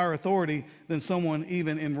have a higher authority than someone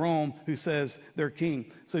even in Rome who says they're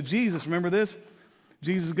king. So Jesus, remember this?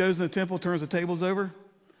 Jesus goes in the temple, turns the tables over.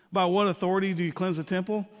 By what authority do you cleanse the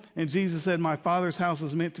temple? And Jesus said, my Father's house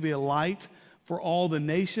is meant to be a light for all the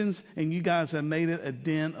nations, and you guys have made it a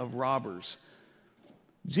den of robbers.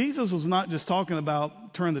 Jesus was not just talking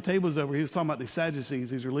about turning the tables over. He was talking about the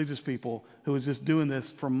Sadducees, these religious people who was just doing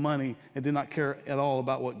this for money and did not care at all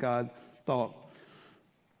about what God thought.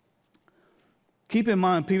 Keep in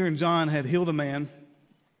mind, Peter and John had healed a man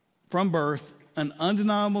from birth, an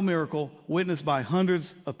undeniable miracle witnessed by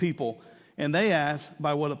hundreds of people. And they asked,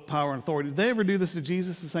 by what power and authority? Did they ever do this to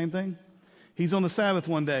Jesus, the same thing? He's on the Sabbath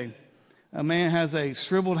one day. A man has a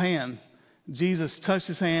shriveled hand. Jesus touched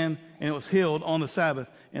his hand, and it was healed on the Sabbath.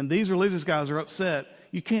 And these religious guys are upset.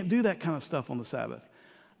 You can't do that kind of stuff on the Sabbath.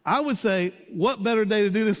 I would say, what better day to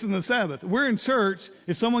do this than the Sabbath? We're in church.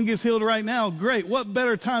 If someone gets healed right now, great. What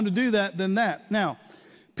better time to do that than that? Now,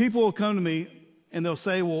 people will come to me, and they'll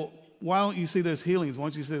say, well, why don't you see those healings? Why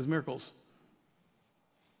don't you see those miracles?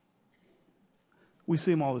 We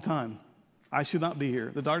see them all the time. I should not be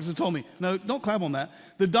here. The doctors have told me, no, don't clap on that.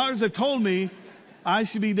 The doctors have told me I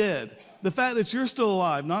should be dead. The fact that you're still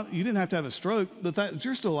alive, you didn't have to have a stroke. The fact that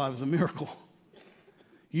you're still alive is a miracle.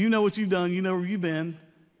 You know what you've done. You know where you've been.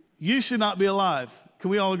 You should not be alive.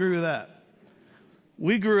 Can we all agree with that?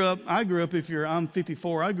 I grew up, I'm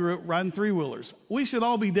 54, I grew up riding three-wheelers. We should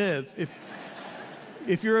all be dead.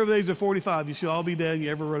 If you're over the age of 45, you should all be dead and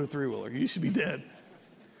you ever rode a three-wheeler. You should be dead.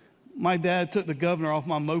 My dad took the governor off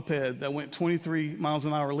my moped that went 23 miles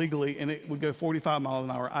an hour legally, and it would go 45 miles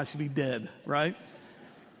an hour. I should be dead, right?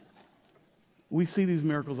 We see these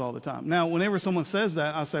miracles all the time. Now, whenever someone says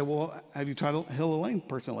that, I say, well, have you tried to heal a lame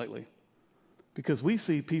person lately? Because we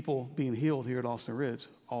see people being healed here at Austin Ridge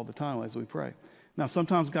all the time as we pray. Now,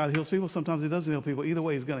 sometimes God heals people. Sometimes he doesn't heal people. Either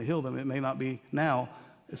way, he's going to heal them. It may not be now.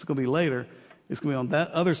 It's going to be later. It's going to be on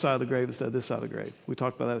that other side of the grave instead of this side of the grave. We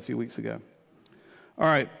talked about that a few weeks ago. All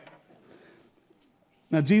right.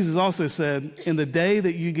 Now, Jesus also said, in the day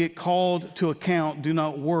that you get called to account, do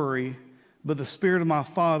not worry, but the Spirit of my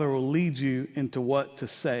Father will lead you into what to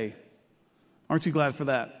say. Aren't you glad for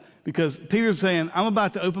that? Because Peter's saying, I'm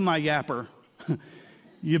about to open my yapper.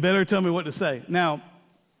 You better tell me what to say. Now,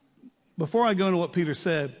 before I go into what Peter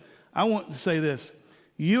said, I want to say this.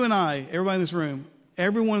 You and I, everybody in this room,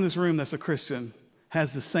 everyone in this room that's a Christian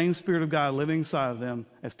has the same Spirit of God living inside of them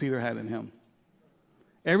as Peter had in him.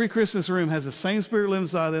 Every Christian in this room has the same Spirit living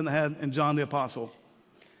inside of them that had in John the Apostle.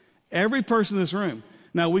 Every person in this room.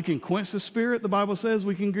 Now, we can quench the Spirit, the Bible says.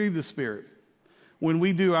 We can grieve the Spirit. When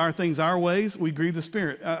we do our things our ways, we grieve the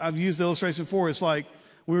Spirit. I've used the illustration before. It's like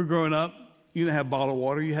we were growing up. You didn't have bottled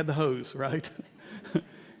water. You had the hose, right?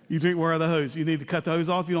 You drink water out of the hose. You need to cut the hose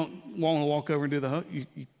off. You don't want to walk over and do the hose.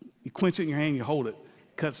 You quench it in your hand. You hold it.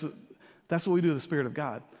 That's what we do with the Spirit of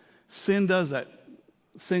God. Sin does that.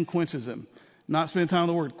 Sin quenches him. Not spending time in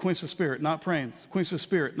the Word, quench the Spirit. Not praying, quench the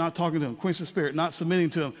Spirit. Not talking to Him, quench the Spirit. Not submitting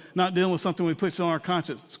to Him. Not dealing with something we put on our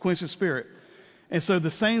conscience, quench the Spirit. And so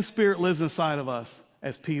the same Spirit lives inside of us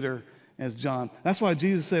as Peter, as John. That's why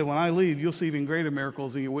Jesus said, when I leave, you'll see even greater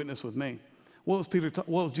miracles than you witness with me. What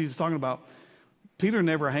was Jesus talking about? Peter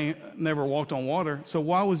never walked on water. So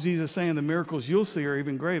why was Jesus saying the miracles you'll see are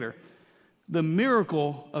even greater? The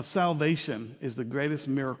miracle of salvation is the greatest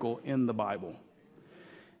miracle in the Bible.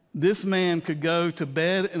 This man could go to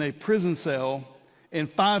bed in a prison cell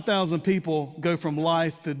and 5,000 people go from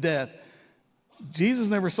life to death. Jesus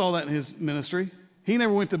never saw that in his ministry. He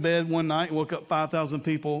never went to bed one night and woke up 5,000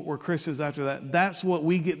 people were Christians after that. That's what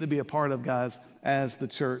we get to be a part of, guys, as the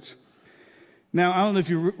church. Now, I don't know if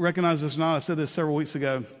you recognize this or not. I said this several weeks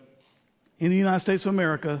ago. In the United States of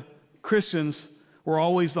America, Christians were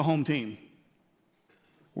always the home team.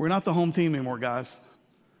 We're not the home team anymore, guys.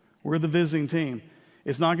 We're the visiting team.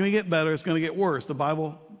 It's not going to get better. It's going to get worse. The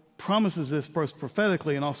Bible promises this both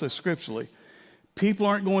prophetically and also scripturally. People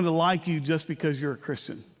aren't going to like you just because you're a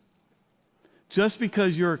Christian. Just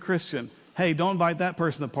because you're a Christian. Hey, don't invite that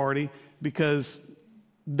person to the party because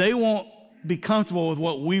they won't be comfortable with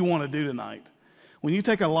what we want to do tonight. When you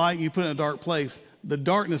take a light and you put it in a dark place, the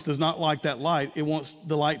darkness does not like that light. It wants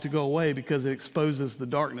the light to go away because it exposes the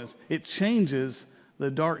darkness. It changes the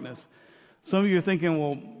darkness. Some of you are thinking,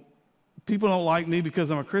 well, people don't like me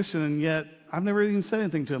because I'm a Christian, and yet I've never even said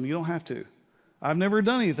anything to them. You don't have to. I've never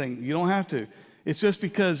done anything. You don't have to. It's just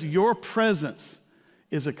because your presence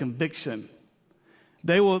is a conviction.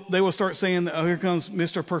 They will start saying, oh, here comes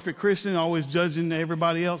Mr. Perfect Christian, always judging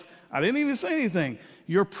everybody else. I didn't even say anything.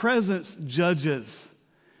 Your presence judges.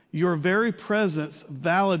 Your very presence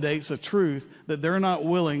validates a truth that they're not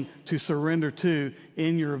willing to surrender to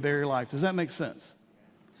in your very life. Does that make sense?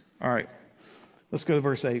 All right, let's go to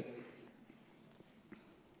verse 8.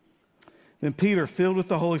 Then Peter, filled with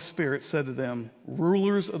the Holy Spirit, said to them,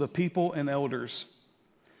 rulers of the people and elders,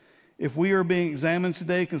 if we are being examined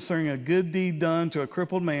today concerning a good deed done to a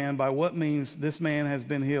crippled man, by what means this man has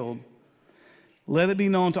been healed, let it be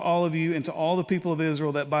known to all of you and to all the people of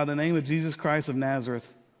Israel that by the name of Jesus Christ of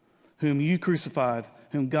Nazareth, whom you crucified,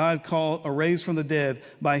 whom God called or raised from the dead,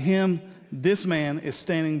 by him this man is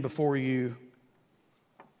standing before you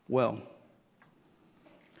well.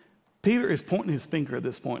 Peter is pointing his finger at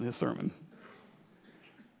this point in his sermon.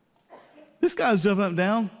 This guy's jumping up and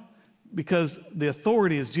down because the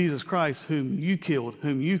authority is Jesus Christ, whom you killed,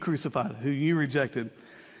 whom you crucified, whom you rejected.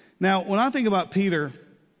 Now, when I think about Peter,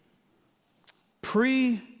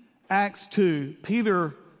 pre-Acts 2,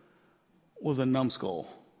 Peter was a numbskull,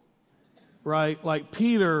 right? Like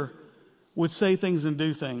Peter would say things and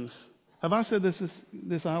do things. Have I said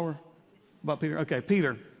this hour about Peter? Okay,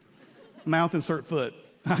 Peter, mouth insert foot.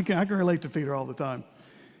 I can relate to Peter all the time.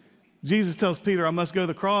 Jesus tells Peter, I must go to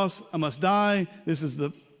the cross. I must die. This is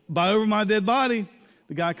by over my dead body.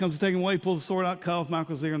 The guy comes to take him away, pulls the sword out, cut off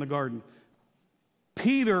Malchus ear in the garden.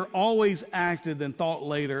 Peter always acted and thought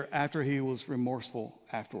later after he was remorseful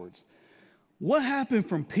afterwards. What happened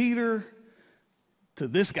from Peter to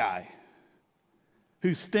this guy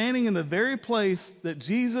who's standing in the very place that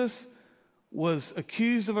Jesus was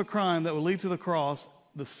accused of a crime that would lead to the cross?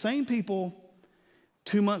 The same people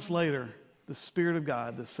 2 months later, the Spirit of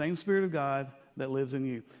God, the same Spirit of God that lives in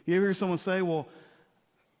you. You ever hear someone say, well,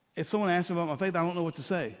 if someone asks me about my faith, I don't know what to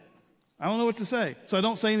say. I don't know what to say, so I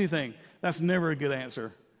don't say anything. That's never a good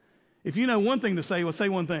answer. If you know one thing to say, well, say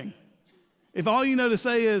one thing. If all you know to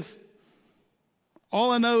say is,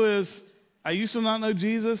 all I know is I used to not know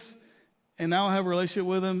Jesus, and now I have a relationship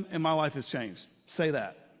with him, and my life has changed. Say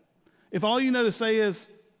that. If all you know to say is,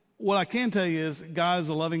 what I can tell you is God is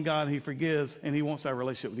a loving God, he forgives, and he wants to have a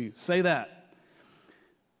relationship with you. Say that.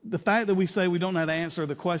 The fact that we say we don't know how to answer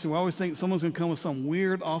the question, we always think someone's going to come with some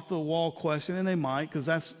weird off-the-wall question, and they might, because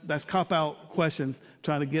that's cop-out questions,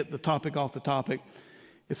 trying to get the topic off the topic.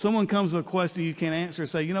 If someone comes with a question you can't answer,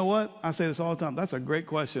 say, you know what? I say this all the time. That's a great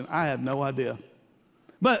question. I have no idea.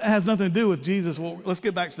 But it has nothing to do with Jesus. Well, let's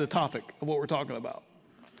get back to the topic of what we're talking about.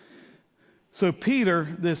 So Peter,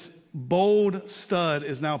 this bold stud,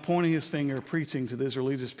 is now pointing his finger, preaching to these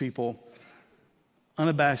religious people,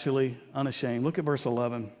 unabashedly, unashamed. Look at verse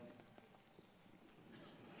 11.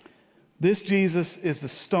 This Jesus is the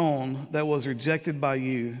stone that was rejected by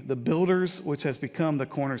you, the builders, which has become the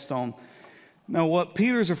cornerstone. Now, what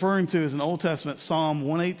Peter's referring to is an Old Testament Psalm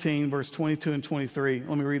 118, verse 22 and 23.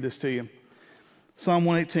 Let me read this to you. Psalm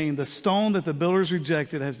 118, the stone that the builders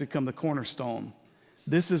rejected has become the cornerstone.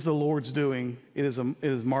 This is the Lord's doing. It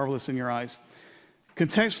is marvelous in your eyes.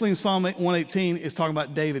 Contextually, in Psalm 118, it's talking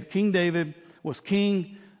about David. King David was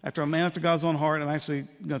king after a man after God's own heart. I'm actually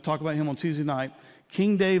going to talk about him on Tuesday night.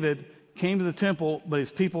 King David came to the temple, but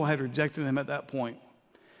his people had rejected him at that point.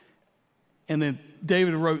 And then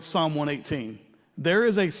David wrote Psalm 118. There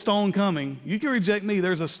is a stone coming. You can reject me.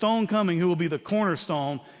 There's a stone coming who will be the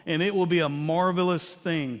cornerstone, and it will be a marvelous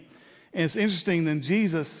thing. And it's interesting, then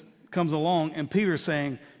Jesus comes along, and Peter's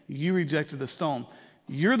saying, you rejected the stone.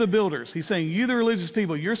 You're the builders. He's saying, you the religious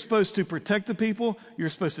people, you're supposed to protect the people. You're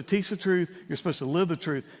supposed to teach the truth. You're supposed to live the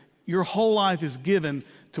truth. Your whole life is given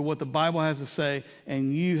to what the Bible has to say,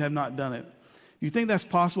 and you have not done it. You think that's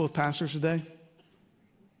possible with pastors today?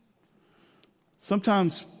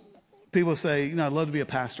 Sometimes people say, you know, I'd love to be a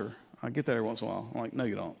pastor. I get that every once in a while. I'm like, no,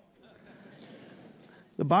 you don't.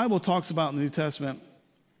 The Bible talks about in the New Testament,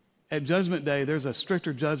 at Judgment Day, there's a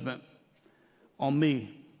stricter judgment on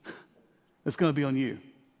me that's going to be on you.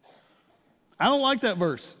 I don't like that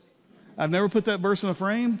verse. I've never put that verse in a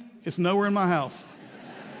frame. It's nowhere in my house.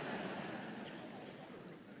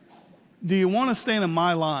 Do you want to stand in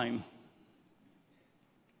my line?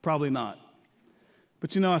 Probably not.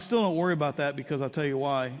 But you know, I still don't worry about that, because I'll tell you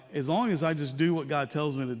why. As long as I just do what God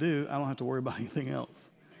tells me to do, I don't have to worry about anything else.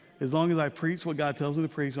 As long as I preach what God tells me to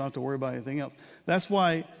preach, I don't have to worry about anything else. That's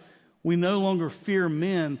why we no longer fear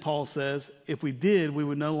men, Paul says. If we did, we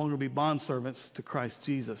would no longer be bondservants to Christ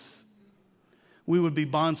Jesus. We would be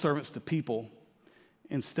bondservants to people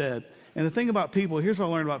instead. And the thing about people, here's what I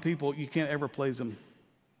learned about people, you can't ever please them.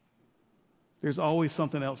 There's always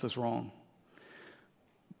something else that's wrong.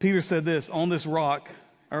 Peter said this, on this rock,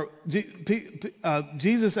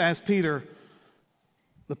 Jesus asked Peter,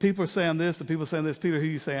 the people are saying this, the people are saying this, Peter, who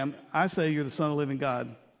you say? I say you're the Son of the living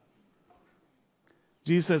God.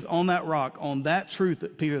 Jesus says, on that rock, on that truth,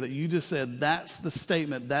 Peter, that you just said, that's the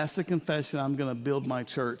statement, that's the confession, I'm going to build my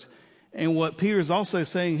church. And what Peter's also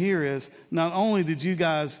saying here is, not only did you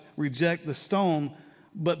guys reject the stone,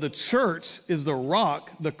 but the church is the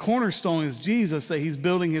rock, the cornerstone is Jesus, that he's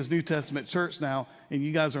building his New Testament church now, and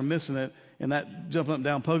you guys are missing it. And that jumping up and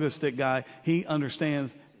down pogo stick guy, he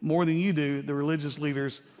understands more than you do the religious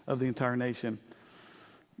leaders of the entire nation.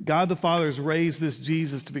 God the Father has raised this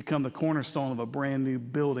Jesus to become the cornerstone of a brand new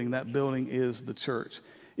building. That building is the church.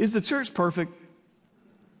 Is the church perfect?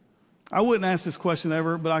 I wouldn't ask this question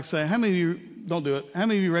ever, but I say, how many of you, don't do it, how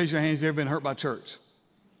many of you raise your hands if you've ever been hurt by church?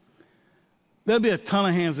 There'll be a ton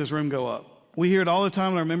of hands in this room go up. We hear it all the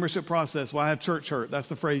time in our membership process. Well, I have church hurt. That's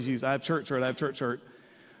the phrase used. I have church hurt. I have church hurt.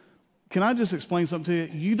 Can I just explain something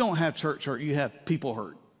to you? You don't have church hurt. You have people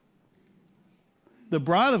hurt. The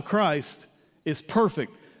bride of Christ is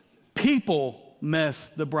perfect. People mess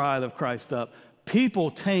the bride of Christ up.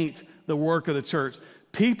 People taint the work of the church.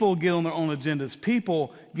 People get on their own agendas.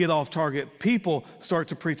 People get off target. People start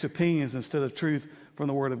to preach opinions instead of truth from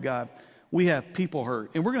the Word of God. We have people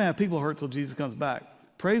hurt. And we're going to have people hurt till Jesus comes back.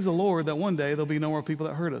 Praise the Lord that one day there'll be no more people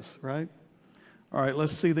that hurt us, right? All right,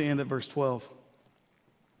 let's see the end at verse 12.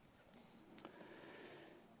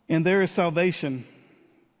 And there is salvation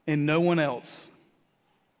in no one else.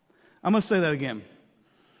 I'm going to say that again.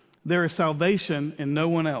 There is salvation in no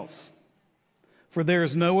one else. For there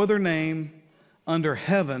is no other name under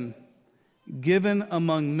heaven given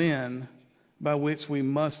among men by which we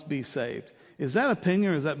must be saved. Is that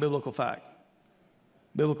opinion or is that biblical fact?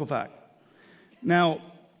 Biblical fact. Now,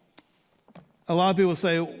 a lot of people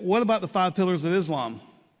say, what about the 5 pillars of Islam?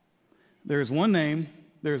 There is one name,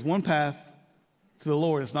 there is one path to the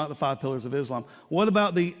Lord. It's not the 5 pillars of Islam. What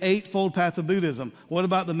about the 8-fold path of Buddhism? What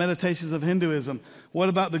about the meditations of Hinduism? What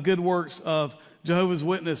about the good works of Jehovah's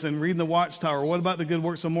Witness and reading the Watchtower? What about the good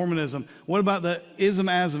works of Mormonism? What about the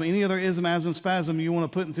ism-asm? Any other ism-asm spasm you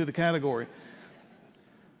want to put into the category?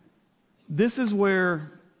 This is where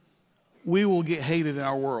we will get hated in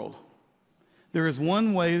our world. There is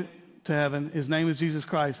one way to heaven. His name is Jesus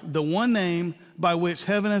Christ. The one name by which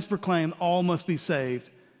heaven has proclaimed all must be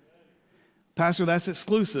saved. Pastor, that's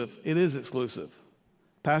exclusive. It is exclusive.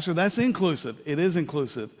 Pastor, that's inclusive. It is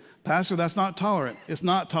inclusive. Pastor, that's not tolerant. It's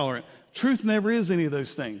not tolerant. Truth never is any of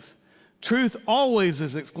those things. Truth always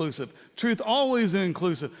is exclusive. Truth always is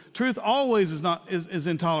inclusive. Truth always is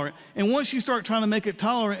intolerant. And once you start trying to make it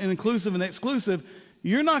tolerant and inclusive and exclusive,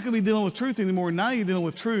 you're not going to be dealing with truth anymore. Now you're dealing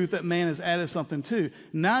with truth that man has added something to.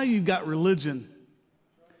 Now you've got religion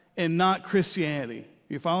and not Christianity.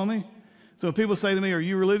 You follow me? So when people say to me, are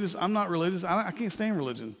you religious? I'm not religious. I can't stand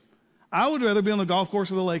religion. I would rather be on the golf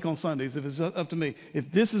course or the lake on Sundays if it's up to me.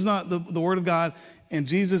 If this is not the Word of God and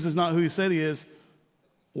Jesus is not who he said he is,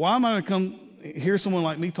 why am I going to come hear someone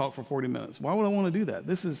like me talk for 40 minutes? Why would I want to do that?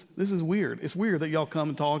 This is weird. It's weird that y'all come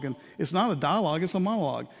and talk, and it's not a dialogue, it's a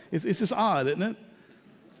monologue. It's just odd, isn't it?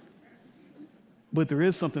 But there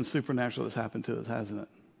is something supernatural that's happened to us, hasn't it?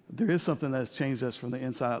 There is something that has changed us from the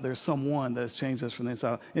inside out. There's someone that has changed us from the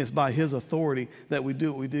inside out. And it's by his authority that we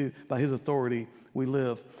do what we do. By his authority, we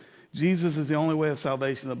live. Jesus is the only way of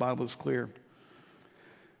salvation. The Bible is clear.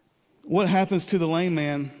 What happens to the lame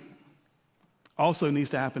man also needs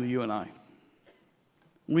to happen to you and I.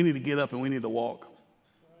 We need to get up and we need to walk.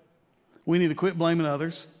 We need to quit blaming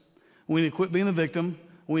others. We need to quit being the victim.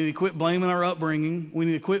 We need to quit blaming our upbringing. We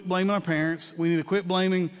need to quit blaming our parents. We need to quit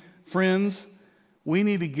blaming friends. We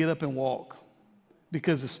need to get up and walk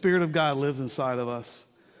because the Spirit of God lives inside of us.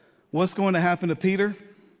 What's going to happen to Peter?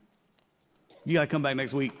 You got to come back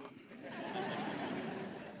next week.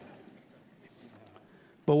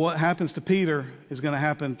 But what happens to Peter is going to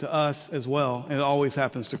happen to us as well, and it always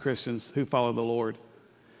happens to Christians who follow the Lord.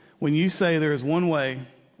 When you say there is one way,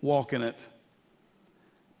 walk in it,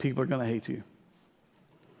 people are going to hate you.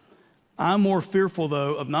 I'm more fearful,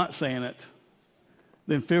 though, of not saying it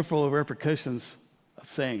than fearful of repercussions of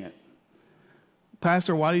saying it.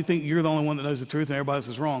 Pastor, why do you think you're the only one that knows the truth and everybody else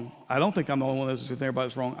is wrong? I don't think I'm the only one that knows the truth and everybody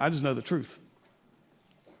else is wrong. I just know the truth.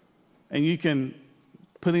 And you can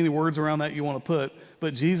put any words around that you want to put,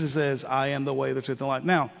 but Jesus says, I am the way, the truth, and the life.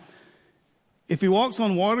 Now, if he walks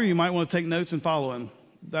on water, you might want to take notes and follow him.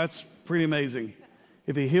 That's pretty amazing.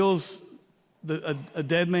 If he heals a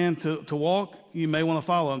dead man to walk, you may want to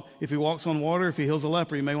follow him. If he walks on water, if he heals a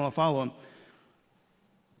leper, you may want to follow him.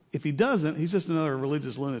 If he doesn't, he's just another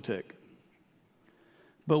religious lunatic.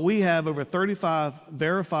 but we have over 35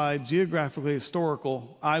 verified, geographically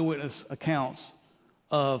historical eyewitness accounts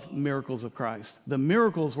of miracles of Christ. The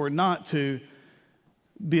miracles were not to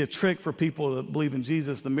be a trick for people to believe in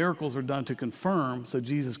Jesus. The miracles are done to confirm so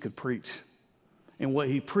Jesus could preach and what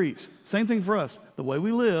he preached. Same thing for us. The way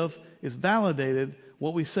we live is validated.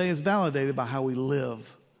 What we say is validated by how we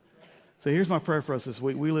live. So here's my prayer for us this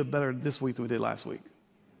week. We live better this week than we did last week.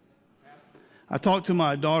 I talked to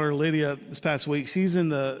my daughter Lydia this past week. She's in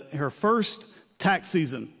her first tax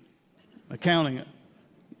season, accounting,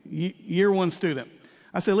 year one student.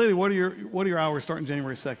 I said, Lydia, what are your hours starting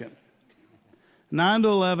January 2nd? 9 to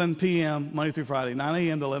 11 p.m. Monday through Friday. 9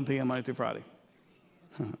 a.m. to 11 p.m. Monday through Friday.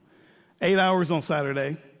 8 hours on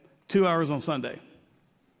Saturday, 2 hours on Sunday.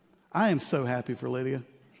 I am so happy for Lydia.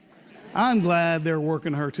 I'm glad they're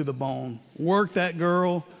working her to the bone. Work that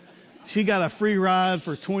girl. She got a free ride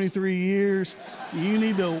for 23 years. You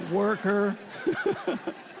need to work her.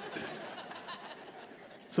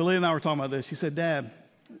 So Lydia and I were talking about this. She said, Dad,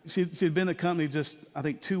 she'd been at the company just, I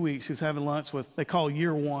think, 2 weeks. She was having lunch with, they call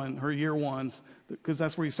year one, her year ones, because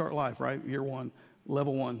that's where you start life, right? Year one,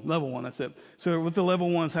 level one, that's it. So with the level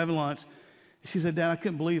ones having lunch, she said, Dad, I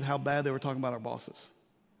couldn't believe how bad they were talking about our bosses.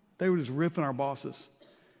 They were just ripping our bosses.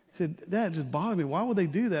 She said, Dad, it just bothered me. Why would they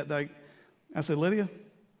do that? I said, Lydia,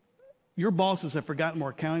 your bosses have forgotten more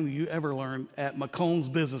accounting than you ever learned at McLean's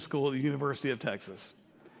business school at the University of Texas.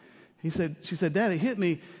 She said, Dad, it hit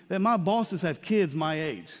me that my bosses have kids my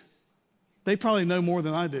age. They probably know more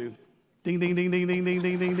than I do. Ding, ding, ding, ding, ding, ding,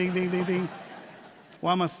 ding, ding, ding, ding, ding, ding.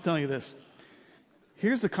 Why am I telling you this?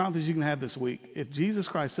 Here's the confidence you can have this week. If Jesus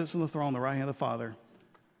Christ sits on the throne on the right hand of the Father,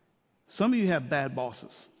 some of you have bad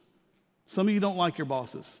bosses. Some of you don't like your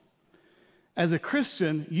bosses. As a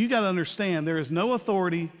Christian, you got to understand there is no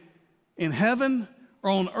authority in heaven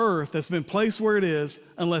or on earth that's been placed where it is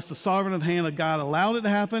unless the sovereign hand of God allowed it to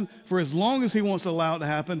happen for as long as he wants to allow it to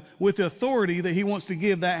happen with the authority that he wants to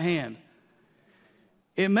give that hand.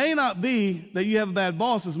 It may not be that you have a bad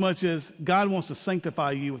boss as much as God wants to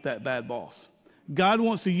sanctify you with that bad boss. God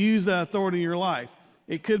wants to use that authority in your life.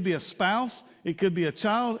 It could be a spouse, it could be a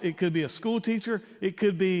child, it could be a school teacher, it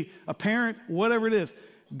could be a parent, whatever it is.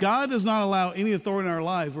 God does not allow any authority in our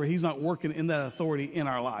lives where he's not working in that authority in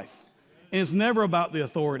our life. And it's never about the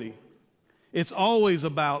authority. It's always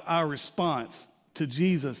about our response to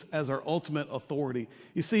Jesus as our ultimate authority.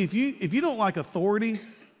 You see, if you don't like authority,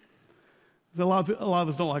 a lot of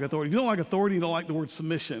us don't like authority. If you don't like authority, you don't like the word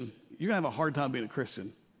submission, you're going to have a hard time being a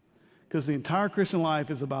Christian. Because the entire Christian life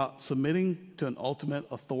is about submitting to an ultimate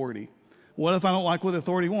authority. What if I don't like what the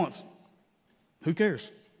authority wants? Who cares?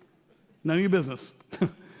 None of your business.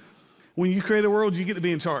 When you create a world, you get to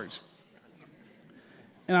be in charge.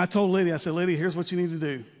 And I told Lydia, I said, Lydia, here's what you need to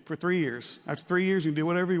do for 3 years. After 3 years, you can do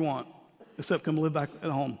whatever you want, except come live back at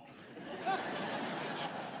home.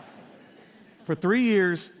 For 3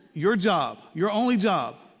 years, your job, your only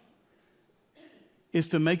job, is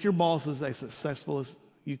to make your bosses as successful as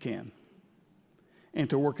you can and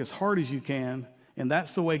to work as hard as you can, and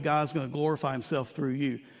that's the way God's going to glorify himself through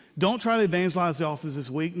you. Don't try to evangelize the office this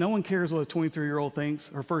week. No one cares what a 23-year-old thinks,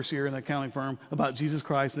 her first year in the accounting firm, about Jesus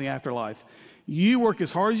Christ and the afterlife. You work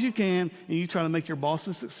as hard as you can, and you try to make your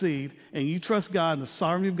bosses succeed, and you trust God and the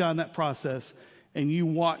sovereignty of God in that process, and you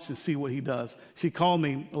watch and see what he does. She called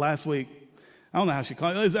me last week. I don't know how she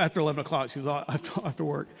called me. It was after 11 o'clock. She was after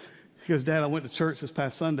work. She goes, Dad, I went to church this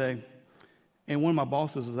past Sunday, and one of my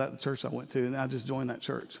bosses was at the church I went to, and I just joined that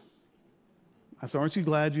church. I said, aren't you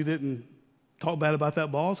glad you didn't talk bad about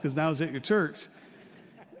that boss? Because now it's at your church.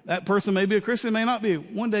 That person may be a Christian, may not be.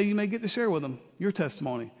 One day you may get to share with them your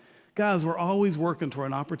testimony. Guys, we're always working toward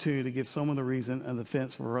an opportunity to give someone the reason and the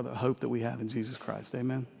defense for the hope that we have in Jesus Christ.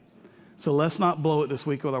 Amen? So let's not blow it this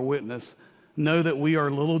week with our witness. Know that we are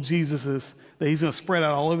little Jesuses, that he's going to spread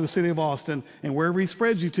out all over the city of Austin, and wherever he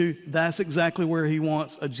spreads you to, that's exactly where he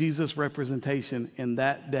wants a Jesus representation in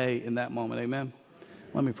that day, in that moment. Amen?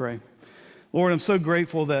 Let me pray. Lord, I'm so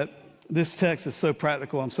grateful that this text is so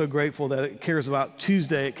practical. I'm so grateful that it cares about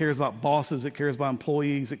Tuesday, it cares about bosses, it cares about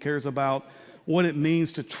employees, it cares about what it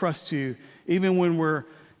means to trust you, even when we're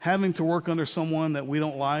having to work under someone that we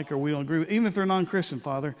don't like or we don't agree with, even if they're non-Christian,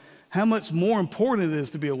 Father. How much more important it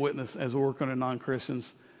is to be a witness as we work under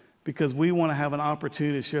non-Christians, because we want to have an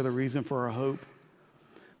opportunity to share the reason for our hope.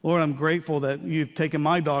 Lord, I'm grateful that you've taken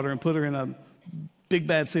my daughter and put her in a big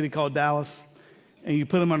bad city called Dallas, and you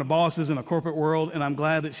put them under bosses in a corporate world, and I'm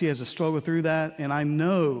glad that she has to struggle through that, and I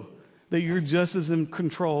know that you're just as in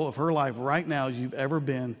control of her life right now as you've ever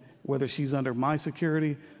been, whether she's under my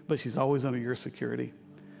security, but she's always under your security.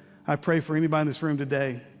 I pray for anybody in this room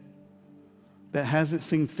today that hasn't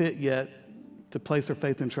seen fit yet to place their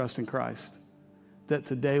faith and trust in Christ, that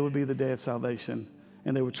today would be the day of salvation,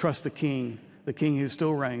 and they would trust the King who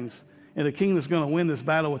still reigns, and the King that's going to win this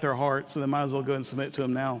battle with their heart, so they might as well go and submit to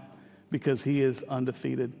him now because he is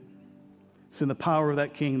undefeated. It's in the power of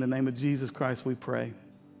that King, in the name of Jesus Christ, we pray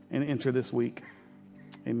and enter this week.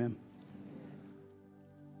 Amen.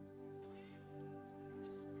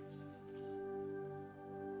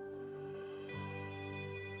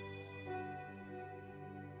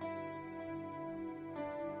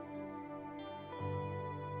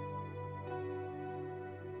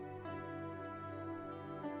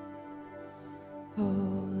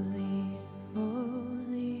 Holy,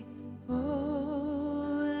 holy,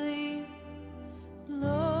 holy,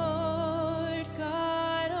 Lord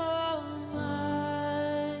God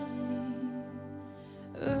Almighty.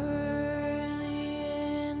 Early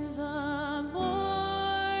in the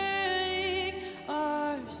morning,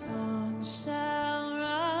 our song shall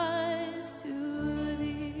rise to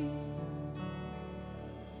thee.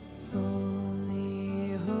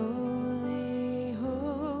 Holy, holy,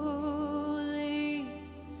 holy,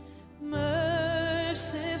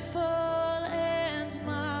 merciful and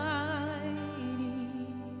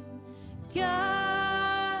mighty,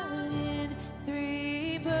 God in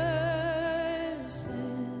three persons,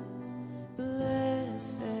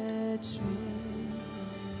 blessed Trinity.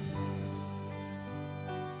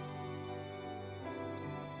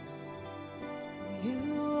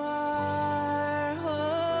 You are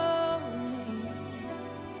holy,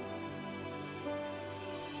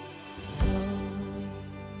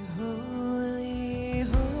 holy, holy,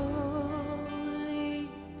 holy.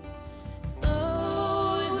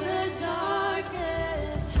 Though the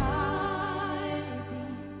darkness hides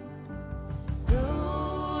thee,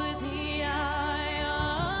 though the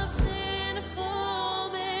eye of sinful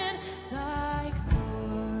men thy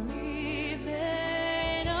glory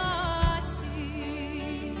may not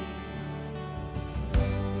see,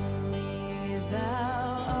 only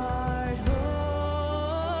thou art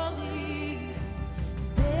holy.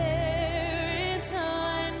 There is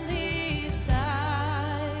none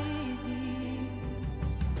beside thee,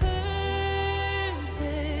 perfect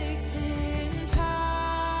in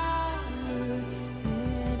power,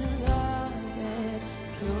 in love and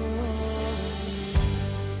glory.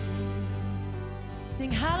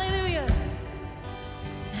 Sing hallelujah.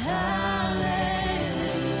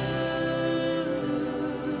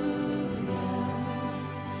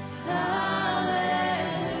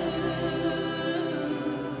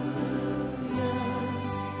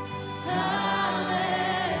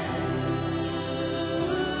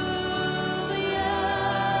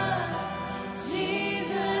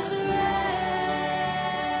 Jesus reigns.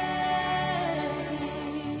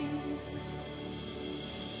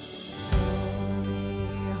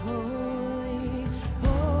 Holy, holy,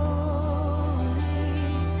 holy.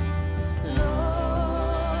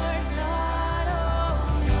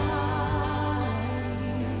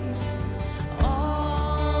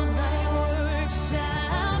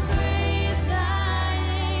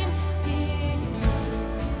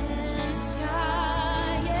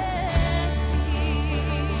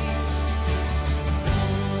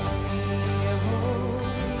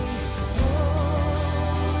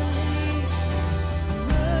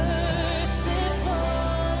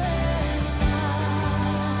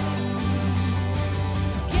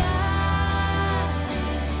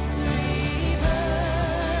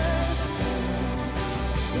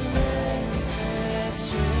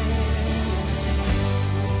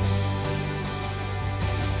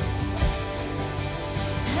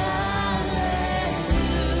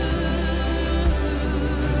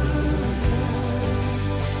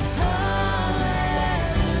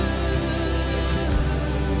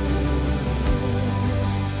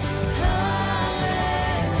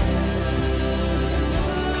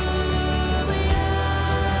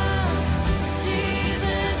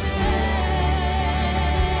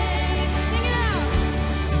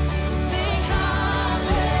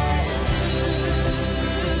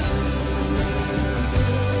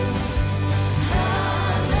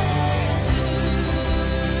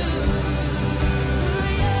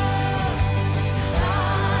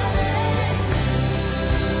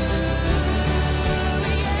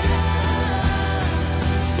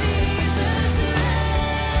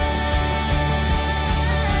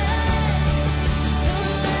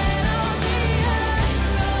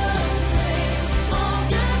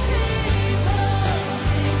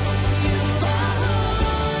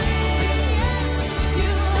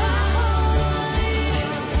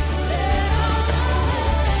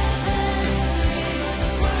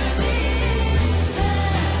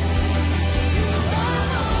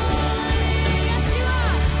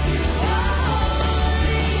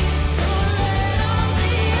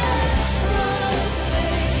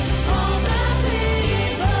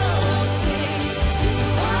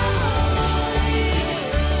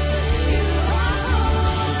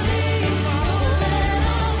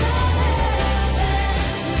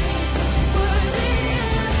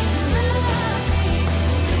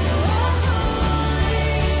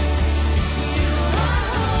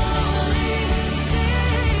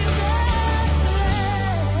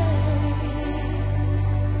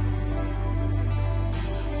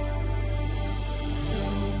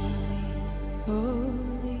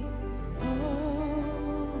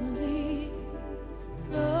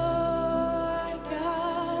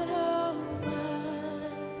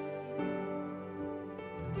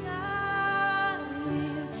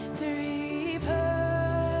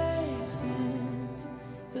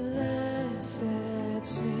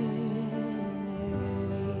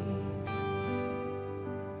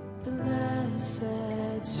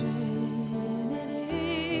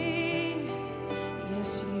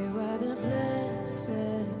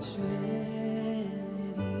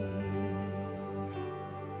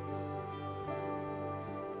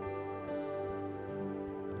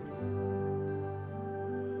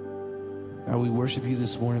 God, we worship you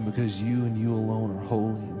this morning because you and you alone are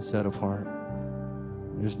holy and set apart.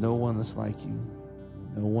 There's no one that's like you,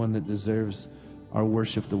 no one that deserves our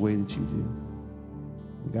worship the way that you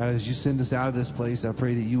do. God, as you send us out of this place, I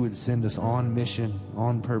pray that you would send us on mission,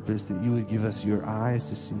 on purpose, that you would give us your eyes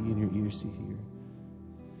to see and your ears to hear.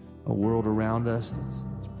 A world around us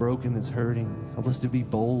that's broken, that's hurting. Help us to be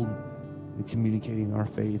bold in communicating our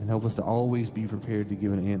faith, and help us to always be prepared to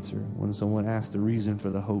give an answer when someone asks the reason for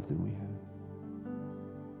the hope that we have.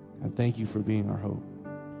 God, thank you for being our hope.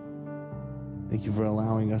 Thank you for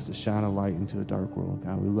allowing us to shine a light into a dark world.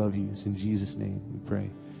 God, we love you. It's in Jesus' name we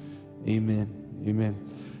pray. Amen. Amen.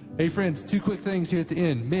 Hey, friends, 2 quick things here at the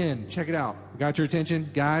end. Men, check it out. Got your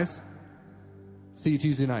attention? Guys, see you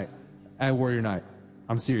Tuesday night at Warrior Night.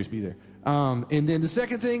 I'm serious. Be there. And then the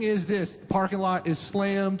second thing is this. Parking lot is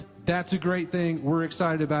slammed. That's a great thing. We're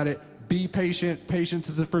excited about it. Be patient. Patience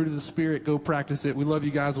is the fruit of the Spirit. Go practice it. We love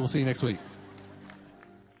you guys. We'll see you next week.